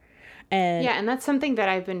fair. And yeah, and that's something that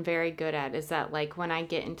I've been very good at, is that like when I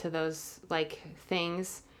get into those like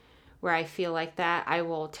things where I feel like that, I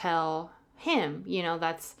will tell him, you know,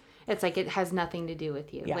 it's like, it has nothing to do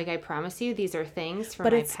with you. Yeah. Like, I promise you, these are things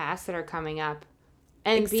from my past that are coming up.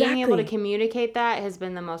 And being able to communicate that has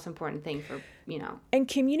been the most important thing for, you know. And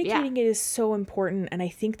communicating it is so important. And I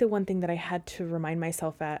think the one thing that I had to remind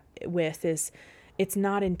myself with is, it's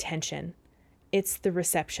not intention. It's the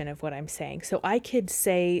reception of what I'm saying. So I could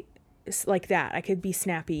say like that. I could be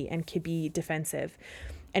snappy and could be defensive.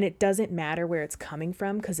 And it doesn't matter where it's coming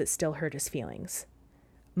from because it still hurt his feelings.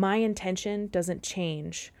 My intention doesn't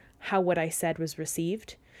change how what I said was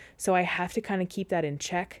received. So I have to kind of keep that in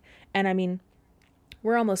check. And I mean,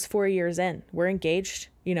 We're almost 4 years in. We're engaged.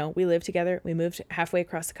 You know, we live together. We moved halfway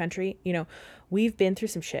across the country. You know, we've been through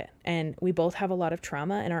some shit, and we both have a lot of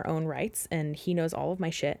trauma in our own rights, and he knows all of my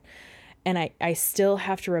shit. And I still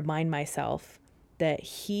have to remind myself that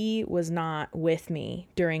he was not with me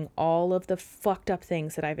during all of the fucked up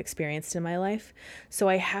things that I've experienced in my life. So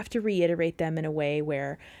I have to reiterate them in a way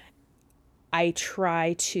where I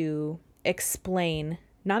try to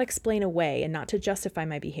not explain away and not to justify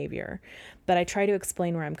my behavior, but I try to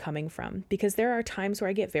explain where I'm coming from, because there are times where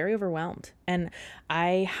I get very overwhelmed, and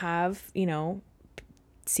I have, you know,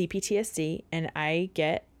 CPTSD, and I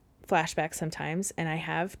get flashbacks sometimes, and I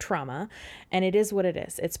have trauma, and it is what it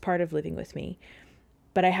is. It's part of living with me.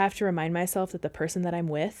 But I have to remind myself that the person that I'm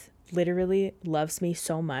with literally loves me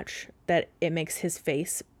so much that it makes his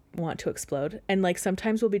face want to explode. And like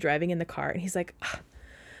sometimes we'll be driving in the car and he's like,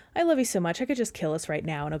 I love you so much. I could just kill us right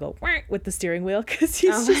now. And I'll go with the steering wheel, because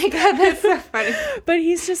he's my God, that's so funny. But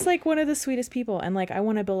he's just like one of the sweetest people. And like, I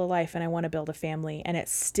want to build a life and I want to build a family. And it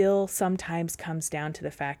still sometimes comes down to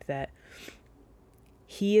the fact that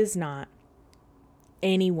he is not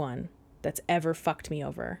anyone that's ever fucked me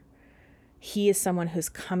over. He is someone who's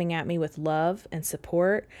coming at me with love and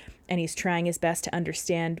support, and he's trying his best to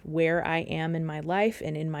understand where I am in my life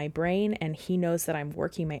and in my brain. And he knows that I'm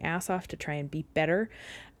working my ass off to try and be better.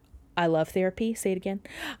 I love therapy. Say it again.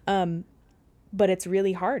 But it's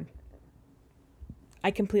really hard. I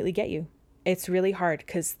completely get you. It's really hard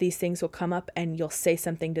because these things will come up and you'll say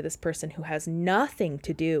something to this person who has nothing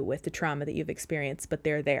to do with the trauma that you've experienced, but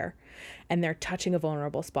they're there and they're touching a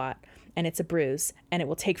vulnerable spot, and it's a bruise, and it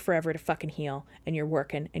will take forever to fucking heal, and you're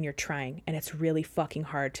working and you're trying, and it's really fucking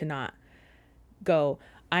hard to not go,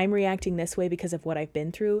 I'm reacting this way because of what I've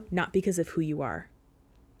been through, not because of who you are.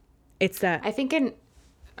 It's that. I think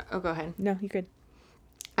oh, go ahead. No, you're good.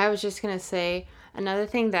 I was just going to say another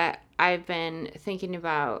thing that I've been thinking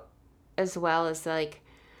about as well is like,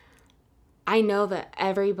 I know that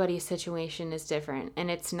everybody's situation is different,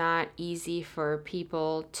 and it's not easy for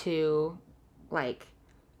people to like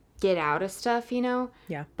get out of stuff, you know?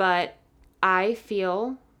 Yeah. But I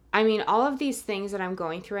feel, I mean, all of these things that I'm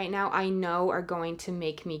going through right now, I know are going to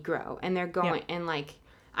make me grow, and they're going, and like,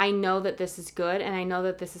 I know that this is good, and I know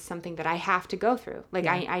that this is something that I have to go through. Like,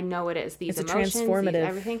 I know it is. These it's emotions, transformative.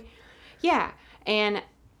 everything. Yeah. And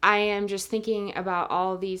I am just thinking about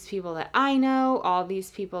all these people that I know, all these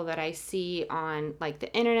people that I see on like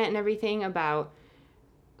the internet and everything about,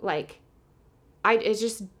 like, it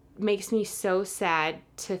just makes me so sad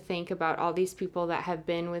to think about all these people that have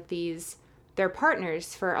been with their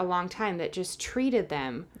partners for a long time that just treated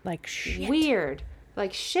them like shit. Weird,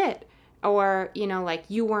 like shit. Or, you know, like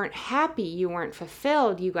you weren't happy, you weren't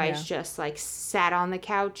fulfilled, you guys just like sat on the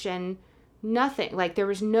couch and nothing, like there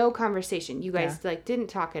was no conversation, you guys like didn't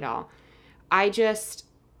talk at all.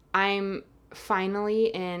 I'm finally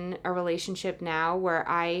in a relationship now where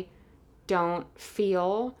I don't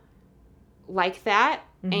feel like that.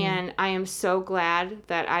 Mm-hmm. And I am so glad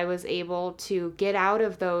that I was able to get out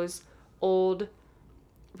of those old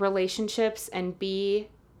relationships and be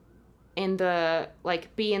in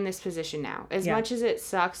this position now. As much as it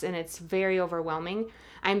sucks and it's very overwhelming,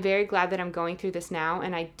 I'm very glad that I'm going through this now,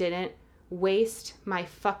 and I didn't waste my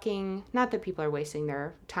fucking, not that people are wasting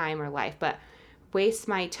their time or life, but waste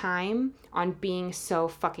my time on being so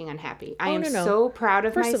fucking unhappy. I am so proud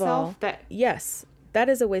of myself that... Yes, that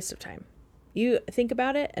is a waste of time. You think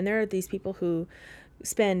about it, and there are these people who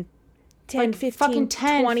spend 10, 15,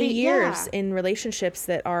 20 years in relationships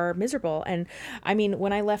that are miserable. And I mean,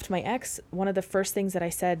 when I left my ex, one of the first things that I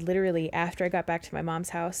said, literally after I got back to my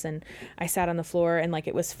mom's house and I sat on the floor and like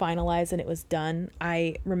it was finalized and it was done,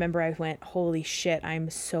 I remember I went, holy shit, I'm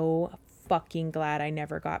so fucking glad I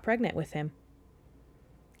never got pregnant with him.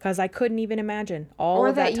 Because I couldn't even imagine all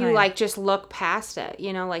of that time. Or that you like just look past it,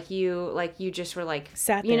 you know, like you just were like,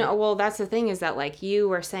 sat there. You know, well, that's the thing is that like you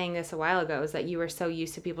were saying this a while ago, is that you were so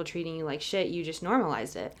used to people treating you like shit, you just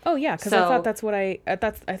normalized it. Oh yeah, because I thought that's what I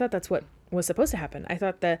thought that's what was supposed to happen. I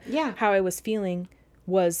thought that how I was feeling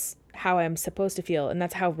was how I'm supposed to feel, and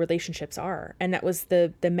that's how relationships are. And that was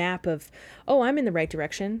the map of, oh, I'm in the right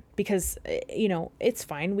direction because, you know, it's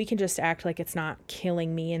fine. We can just act like it's not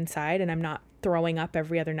killing me inside, and I'm not throwing up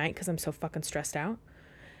every other night because I'm so fucking stressed out.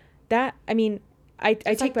 That, I mean, I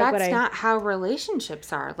take back what I... That's not how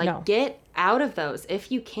relationships are. Like, no. Get out of those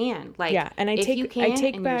if you can. Like, yeah, and I take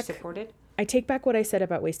back, you're supported. I take back what I said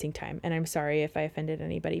about wasting time, and I'm sorry if I offended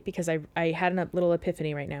anybody, because I had a little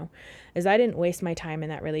epiphany right now, is I didn't waste my time in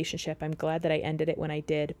that relationship. I'm glad that I ended it when I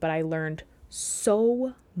did, but I learned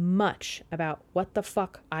so much about what the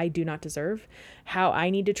fuck I do not deserve, how I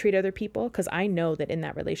need to treat other people, because I know that in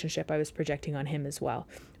that relationship I was projecting on him as well.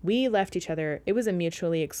 We left each other. It was a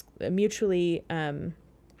mutually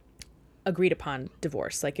agreed upon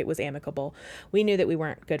divorce. Like, it was amicable. We knew that we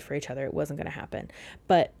weren't good for each other. It wasn't going to happen.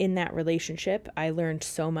 But in that relationship, I learned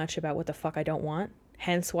so much about what the fuck I don't want.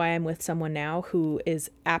 Hence why I'm with someone now who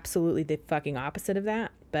is absolutely the fucking opposite of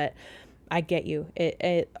that. But I get you.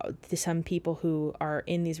 Some people who are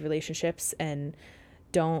in these relationships and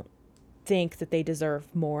don't think that they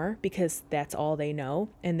deserve more because that's all they know,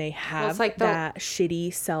 and they have that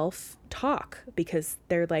shitty self-talk because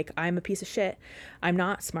they're like, I'm a piece of shit. I'm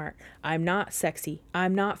not smart. I'm not sexy.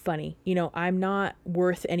 I'm not funny. You know, I'm not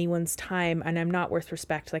worth anyone's time, and I'm not worth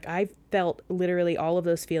respect. Like, I've felt literally all of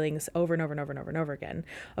those feelings over and over and over and over and over again.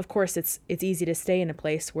 Of course, it's easy to stay in a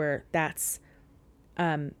place where that's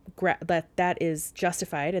that is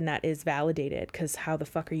justified and that is validated, because how the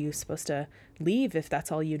fuck are you supposed to leave if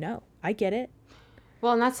that's all you know? I get it.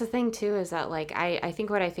 Well, and that's the thing too, is that like I think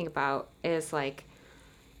what I think about is like,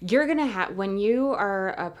 you're gonna have, when you are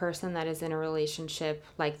a person that is in a relationship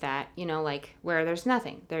like that, you know, like where there's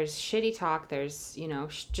nothing, there's shitty talk, there's, you know,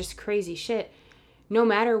 just crazy shit, no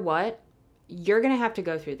matter what, you're gonna have to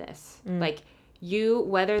go through this. Like, you,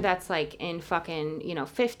 whether that's like in fucking, you know,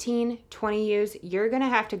 15, 20 years, you're going to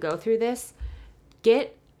have to go through this.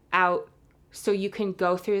 Get out so you can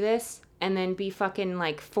go through this and then be fucking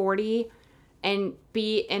like 40 and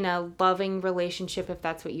be in a loving relationship if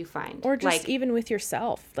that's what you find. Or just like, even with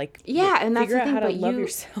yourself. Like, yeah, and that's figure the out thing, how to love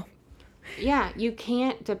yourself. Yeah, you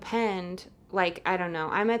can't depend, like, I don't know.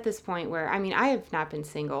 I'm at this point where, I mean, I have not been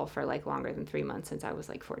single for like longer than 3 months since I was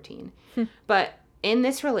like 14. But in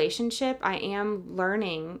this relationship, I am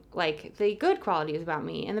learning, like, the good qualities about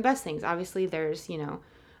me and the best things. Obviously, there's, you know,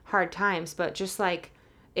 hard times, but just, like,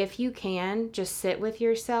 if you can, just sit with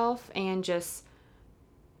yourself and just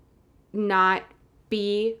not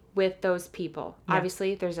be with those people. Yeah.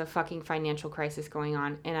 Obviously, there's a fucking financial crisis going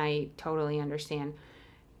on, and I totally understand.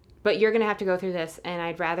 But you're going to have to go through this, and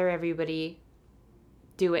I'd rather everybody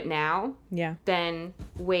do it now than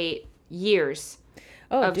wait years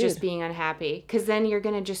of just being unhappy, because then you're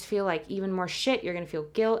gonna just feel like even more shit. You're gonna feel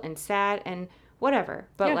guilt and sad and whatever,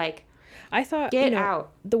 but like, I thought, get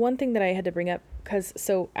out. The one thing that I had to bring up, because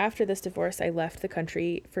so after this divorce I left the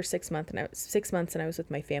country for 6 months, and I was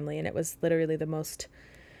with my family, and it was literally the most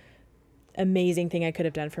amazing thing I could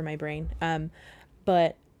have done for my brain.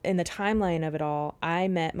 But in the timeline of it all, I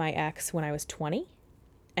met my ex when I was 20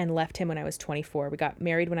 and left him when I was 24. We got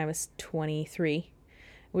married when I was 23.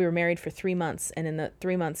 We were married for 3 months, and in the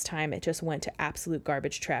 3 months' time, it just went to absolute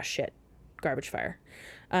garbage, trash, shit, garbage fire.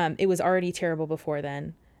 It was already terrible before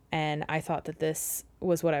then, and I thought that this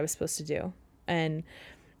was what I was supposed to do. And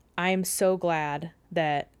I'm so glad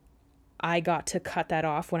that I got to cut that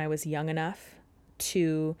off when I was young enough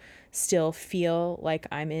to still feel like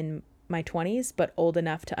I'm in my 20s, but old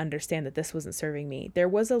enough to understand that this wasn't serving me. There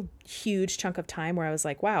was a huge chunk of time where I was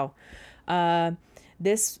like, wow,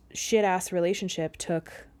 this shit-ass relationship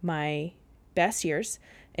took my best years.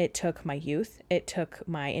 It took my youth. It took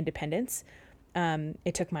my independence.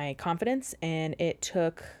 It took my confidence. And it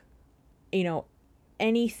took, you know,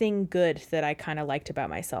 anything good that I kind of liked about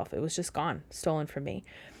myself. It was just gone, stolen from me.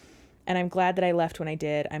 And I'm glad that I left when I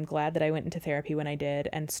did. I'm glad that I went into therapy when I did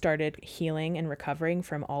and started healing and recovering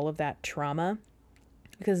from all of that trauma.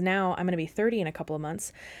 Because now I'm going to be 30 in a couple of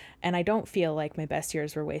months, and I don't feel like my best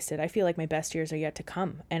years were wasted. I feel like my best years are yet to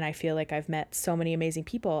come, and I feel like I've met so many amazing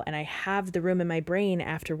people, and I have the room in my brain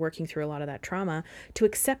after working through a lot of that trauma to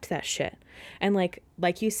accept that shit. And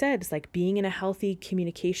like you said, it's like being in a healthy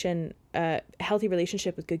communication, healthy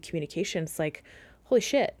relationship with good communication. It's like, holy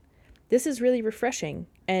shit, this is really refreshing.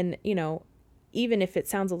 And, you know, even if it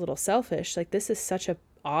sounds a little selfish, like, this is such an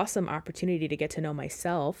awesome opportunity to get to know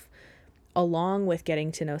myself, along with getting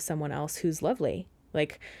to know someone else who's lovely.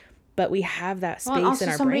 Like, but we have that space in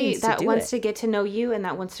our brains to do it. That wants to get to know you and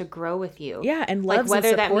that wants to grow with you. Yeah, and loves, like,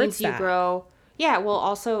 whether that means you grow. Yeah, well,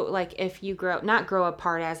 also, like, if you not grow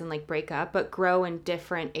apart as in like break up, but grow in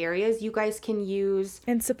different areas, you guys can use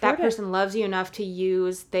and support that person loves you enough to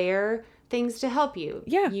use their things to help you.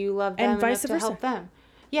 Yeah, you love them and vice enough versa. to help them.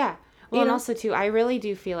 Yeah. Well, and also too, I really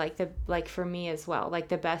do feel like for me as well, like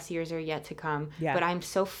the best years are yet to come. Yeah. But I'm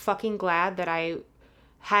so fucking glad that I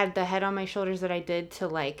had the head on my shoulders that I did to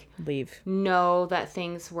like know that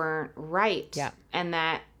things weren't right. Yeah. And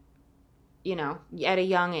that, you know, at a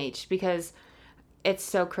young age, because it's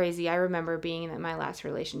so crazy. I remember being in my last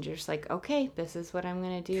relationship, just like, okay, this is what I'm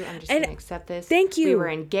going to do. I'm just going to accept this. Thank you. We were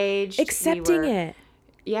engaged. Accepting it.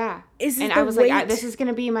 Yeah. Is and it I the was weight? like, this is going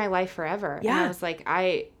to be my life forever. Yeah. And I was like,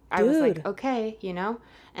 I was like, okay, you know?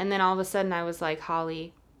 And then all of a sudden I was like,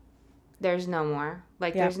 Holly, there's no more.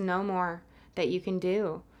 Like, there's no more that you can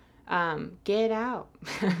do. Get out.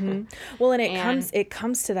 Mm-hmm. Well, and it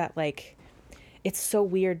comes to that, like, it's so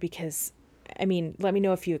weird because, I mean, let me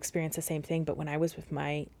know if you experience the same thing, but when I was with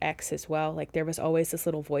my ex as well, like, there was always this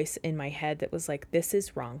little voice in my head that was like, this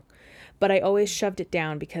is wrong. But I always shoved it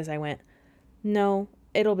down because I went, no,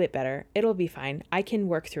 it'll be better. It'll be fine. I can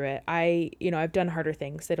work through it. I've done harder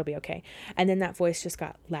things. It'll be okay. And then that voice just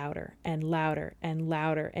got louder and louder and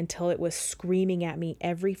louder until it was screaming at me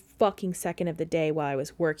every fucking second of the day while I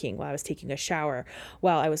was working, while I was taking a shower,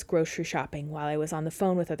 while I was grocery shopping, while I was on the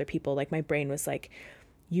phone with other people. Like, my brain was like,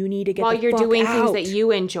 you need to get while the you're fuck doing out. things that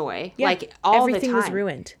you enjoy. Yeah. Like, all the time. Everything was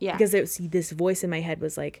ruined. Yeah. Because it was, this voice in my head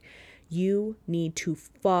was like, you need to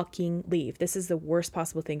fucking leave. This is the worst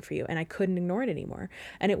possible thing for you. And I couldn't ignore it anymore.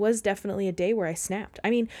 And it was definitely a day where I snapped. I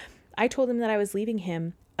mean, I told him that I was leaving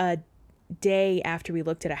him a day after we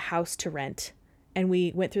looked at a house to rent. And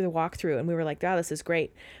we went through the walkthrough and we were like, wow, this is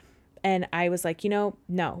great. And I was like,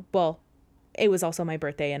 no. Well, it was also my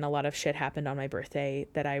birthday and a lot of shit happened on my birthday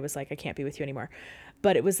that I was like, I can't be with you anymore.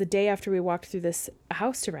 But it was the day after we walked through this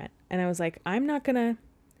house to rent. And I was like, I'm not going to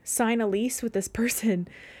sign a lease with this person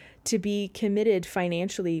to be committed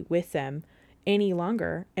financially with them any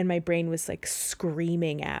longer. And my brain was like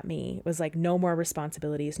screaming at me. It was like, no more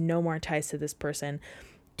responsibilities, no more ties to this person.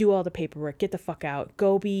 Do all the paperwork, get the fuck out,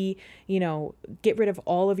 go be, get rid of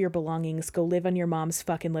all of your belongings, go live on your mom's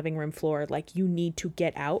fucking living room floor. Like, you need to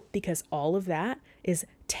get out because all of that is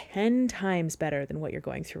 10 times better than what you're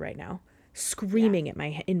going through right now. Screaming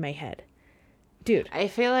in my head. Dude, I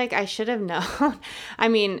feel like I should have known. I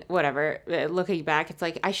mean, whatever. Looking back, it's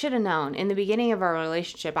like, I should have known. In the beginning of our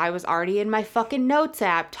relationship, I was already in my fucking notes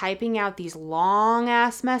app typing out these long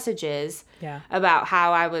ass messages about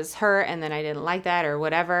how I was hurt and then I didn't like that or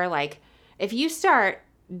whatever. Like, if you start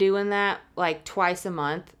doing that like twice a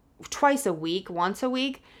month, twice a week, once a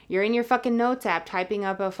week, you're in your fucking notes app typing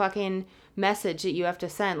up a fucking message that you have to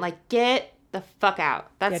send. Like, get the fuck out.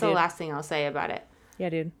 That's the last thing I'll say about it. Yeah,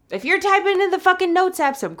 dude. If you're typing in the fucking notes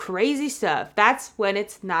app some crazy stuff, that's when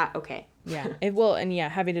it's not okay. Yeah. It will. And yeah,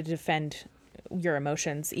 having to defend your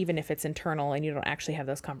emotions, even if it's internal and you don't actually have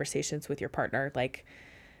those conversations with your partner, like,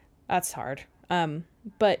 that's hard.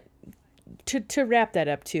 But to wrap that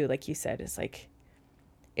up too, like you said, is like,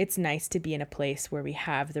 it's nice to be in a place where we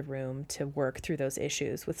have the room to work through those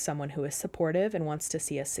issues with someone who is supportive and wants to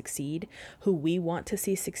see us succeed, who we want to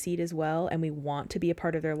see succeed as well. And we want to be a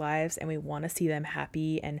part of their lives and we want to see them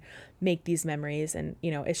happy and make these memories. And,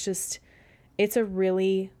 it's a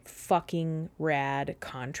really fucking rad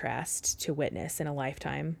contrast to witness in a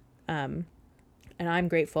lifetime. And I'm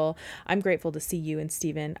grateful. I'm grateful to see you and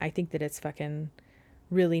Steven. I think that it's fucking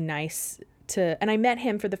really nice and I met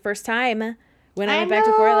him for the first time. When I went back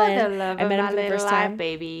to Portland, I met him for the first time.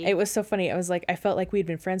 Baby. It was so funny. I was like, I felt like we'd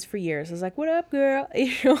been friends for years. I was like, what up, girl?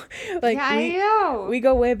 Like, yeah, I know. We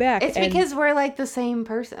go way back. It's because we're like the same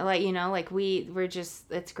person. Like, like we're just,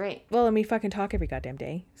 it's great. Well, and we fucking talk every goddamn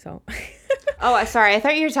day. So. Oh, sorry. I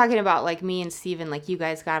thought you were talking about like me and Steven. Like, you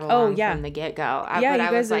guys got along from the get-go. Yeah, but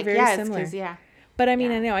you guys are very similar. Yeah. But I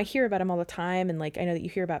mean, I know I hear about him all the time. And like, I know that you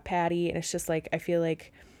hear about Patty. And it's just like, I feel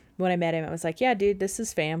like when I met him, I was like, yeah, dude, this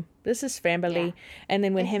is fam. This is family. Yeah. And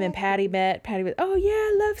then when him and Patty met, Patty was, oh, yeah,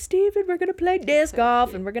 I love Steven. We're going to play disc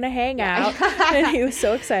golf and we're going to hang out. And he was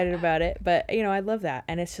so excited about it. But, I love that.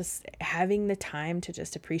 And it's just having the time to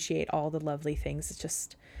just appreciate all the lovely things. It's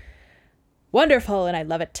just wonderful. And I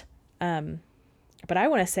love it. But I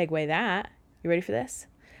want to segue that. You ready for this?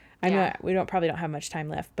 I know we probably don't have much time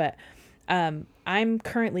left, but I'm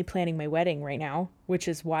currently planning my wedding right now, which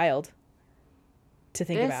is wild to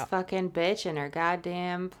think about. This fucking bitch and her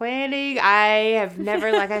goddamn planning. I have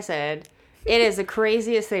never, like I said, it is the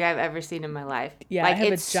craziest thing I've ever seen in my life. Yeah, like,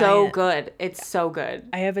 it's so good. It's so good.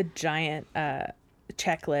 I have a giant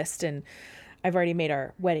checklist, and I've already made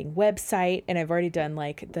our wedding website, and I've already done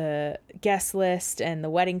like the guest list and the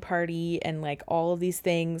wedding party and like all of these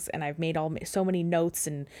things, and I've made so many notes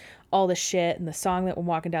and all the shit and the song that we're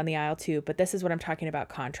walking down the aisle to. But this is what I'm talking about.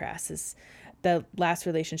 Contrast is the last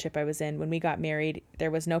relationship I was in. When we got married,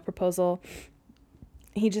 there was no proposal.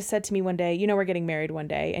 He just said to me one day, we're getting married one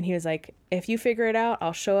day. And he was like, if you figure it out,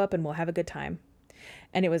 I'll show up and we'll have a good time.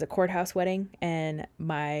 And it was a courthouse wedding. And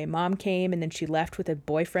my mom came and then she left with a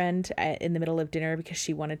boyfriend in the middle of dinner because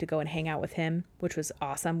she wanted to go and hang out with him, which was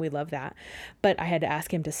awesome. We love that. But I had to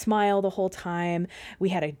ask him to smile the whole time. We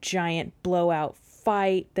had a giant blowout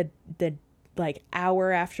fight the like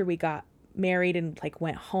hour after we got married and like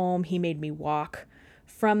went home. He made me walk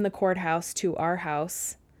from the courthouse to our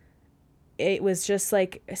house, it was just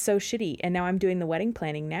like so shitty. And now I'm doing the wedding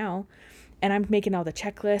planning now. And I'm making all the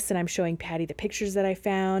checklists, and I'm showing Patty the pictures that I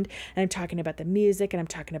found, and I'm talking about the music, and I'm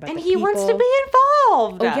talking about the people. And he wants to be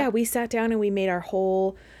involved. Oh, yeah. We sat down and we made our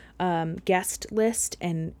whole guest list,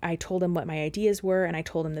 and I told him what my ideas were, and I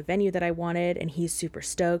told him the venue that I wanted, and he's super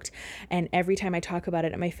stoked. And every time I talk about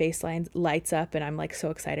it, my face lights up, and I'm like so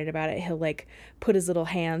excited about it. He'll like put his little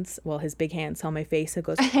hands, well, his big hands on my face, and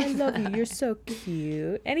goes, I love you. You're so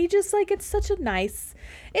cute. And he just like, it's such a nice,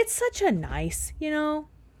 you know?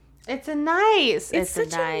 It's nice.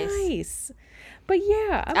 But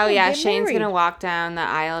yeah. Oh yeah, Shane's married. Gonna walk down the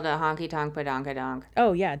aisle to honky tonk padonka donk.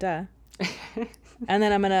 Oh yeah, duh. And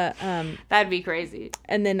then I'm gonna that'd be crazy.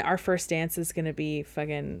 And then our first dance is gonna be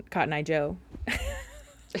fucking Cotton Eye Joe.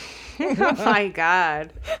 Oh my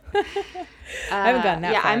God. I haven't gotten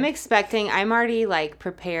that far. I'm already like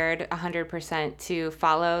prepared 100% to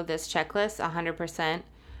follow this checklist 100%.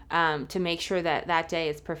 To make sure that day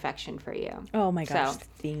is perfection for you. Oh my gosh,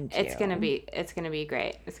 thank you. It's gonna be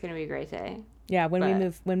great. It's gonna be a great day. Yeah,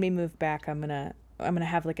 when we move back, I'm gonna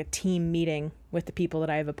have like a team meeting with the people that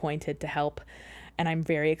I have appointed to help, and I'm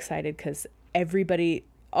very excited because everybody,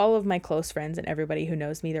 all of my close friends and everybody who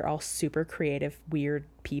knows me, they're all super creative, weird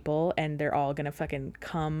people, and they're all gonna fucking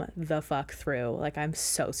come the fuck through. Like, I'm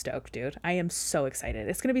so stoked, dude. I am so excited.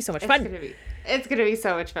 It's gonna be so much fun. It's gonna be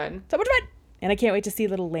so much fun. So much fun. And I can't wait to see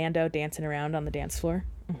little Lando dancing around on the dance floor.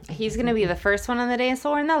 He's going to be the first one on the dance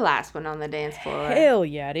floor and the last one on the dance floor. Hell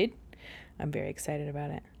yeah, dude. I'm very excited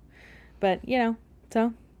about it. But, you know,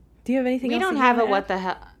 so do you have anything else? We don't have a what the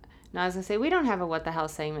hell. No, I was going to say, we don't have a what the hell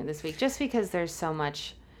segment this week just because there's so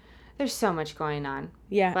much going on.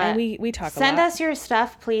 Yeah, but and we talk a lot. Send us your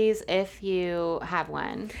stuff, please, if you have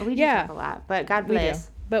one. We do talk a lot, but God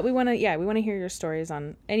bless. But we want to hear your stories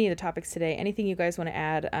on any of the topics today. Anything you guys want to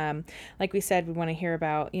add. Like we said, we want to hear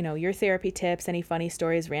about, you know, your therapy tips, any funny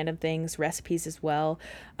stories, random things, recipes as well.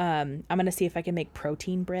 I'm going to see if I can make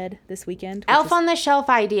protein bread this weekend. Elf on the Shelf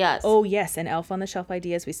ideas. Oh, yes. And Elf on the Shelf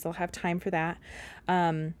ideas. We still have time for that.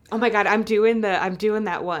 Oh my God, I'm doing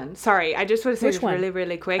that one. Sorry, I just want to say this really,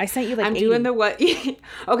 really quick. I sent you like 80. Doing the what?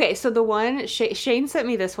 Okay, so the one, Shane sent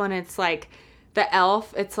me this one. It's like, the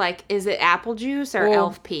elf, it's like, is it apple juice or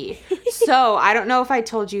elf pee? So I don't know if I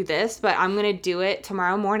told you this, but I'm going to do it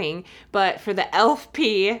tomorrow morning. But for the elf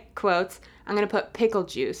pee, quotes, I'm going to put pickle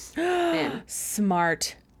juice in.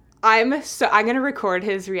 Smart. I'm going to record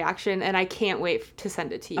his reaction, and I can't wait to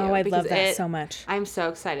send it to you. Oh, I love that so much. I'm so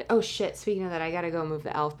excited. Oh, shit. Speaking of that, I got to go move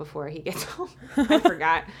the elf before he gets home. I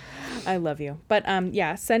forgot. I love you. But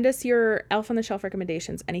yeah, send us your Elf on the Shelf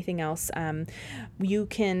recommendations. Anything else? You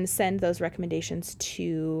can send those recommendations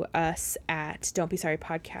to us at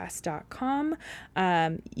don'tbesorrypodcast.com.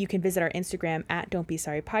 You can visit our Instagram at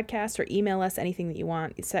don'tbesorrypodcast or email us anything that you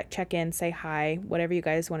want. Check in, say hi, whatever you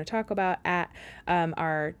guys want to talk about at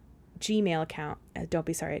our Gmail account,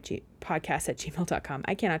 don'tbesorrypodcast@gmail.com.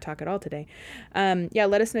 I cannot talk at all today. Yeah,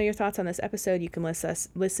 let us know your thoughts on this episode. You can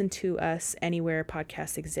listen to us anywhere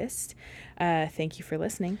podcasts exist. Thank you for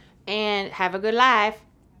listening. And have a good life.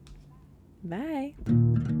 Bye.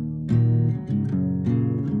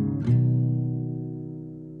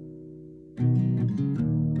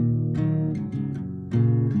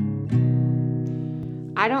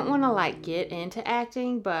 I don't want to like get into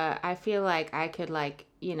acting, but I feel like I could like,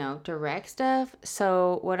 you know, direct stuff.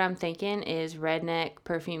 So what I'm thinking is redneck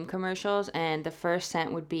perfume commercials, and the first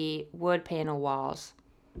scent would be wood panel walls.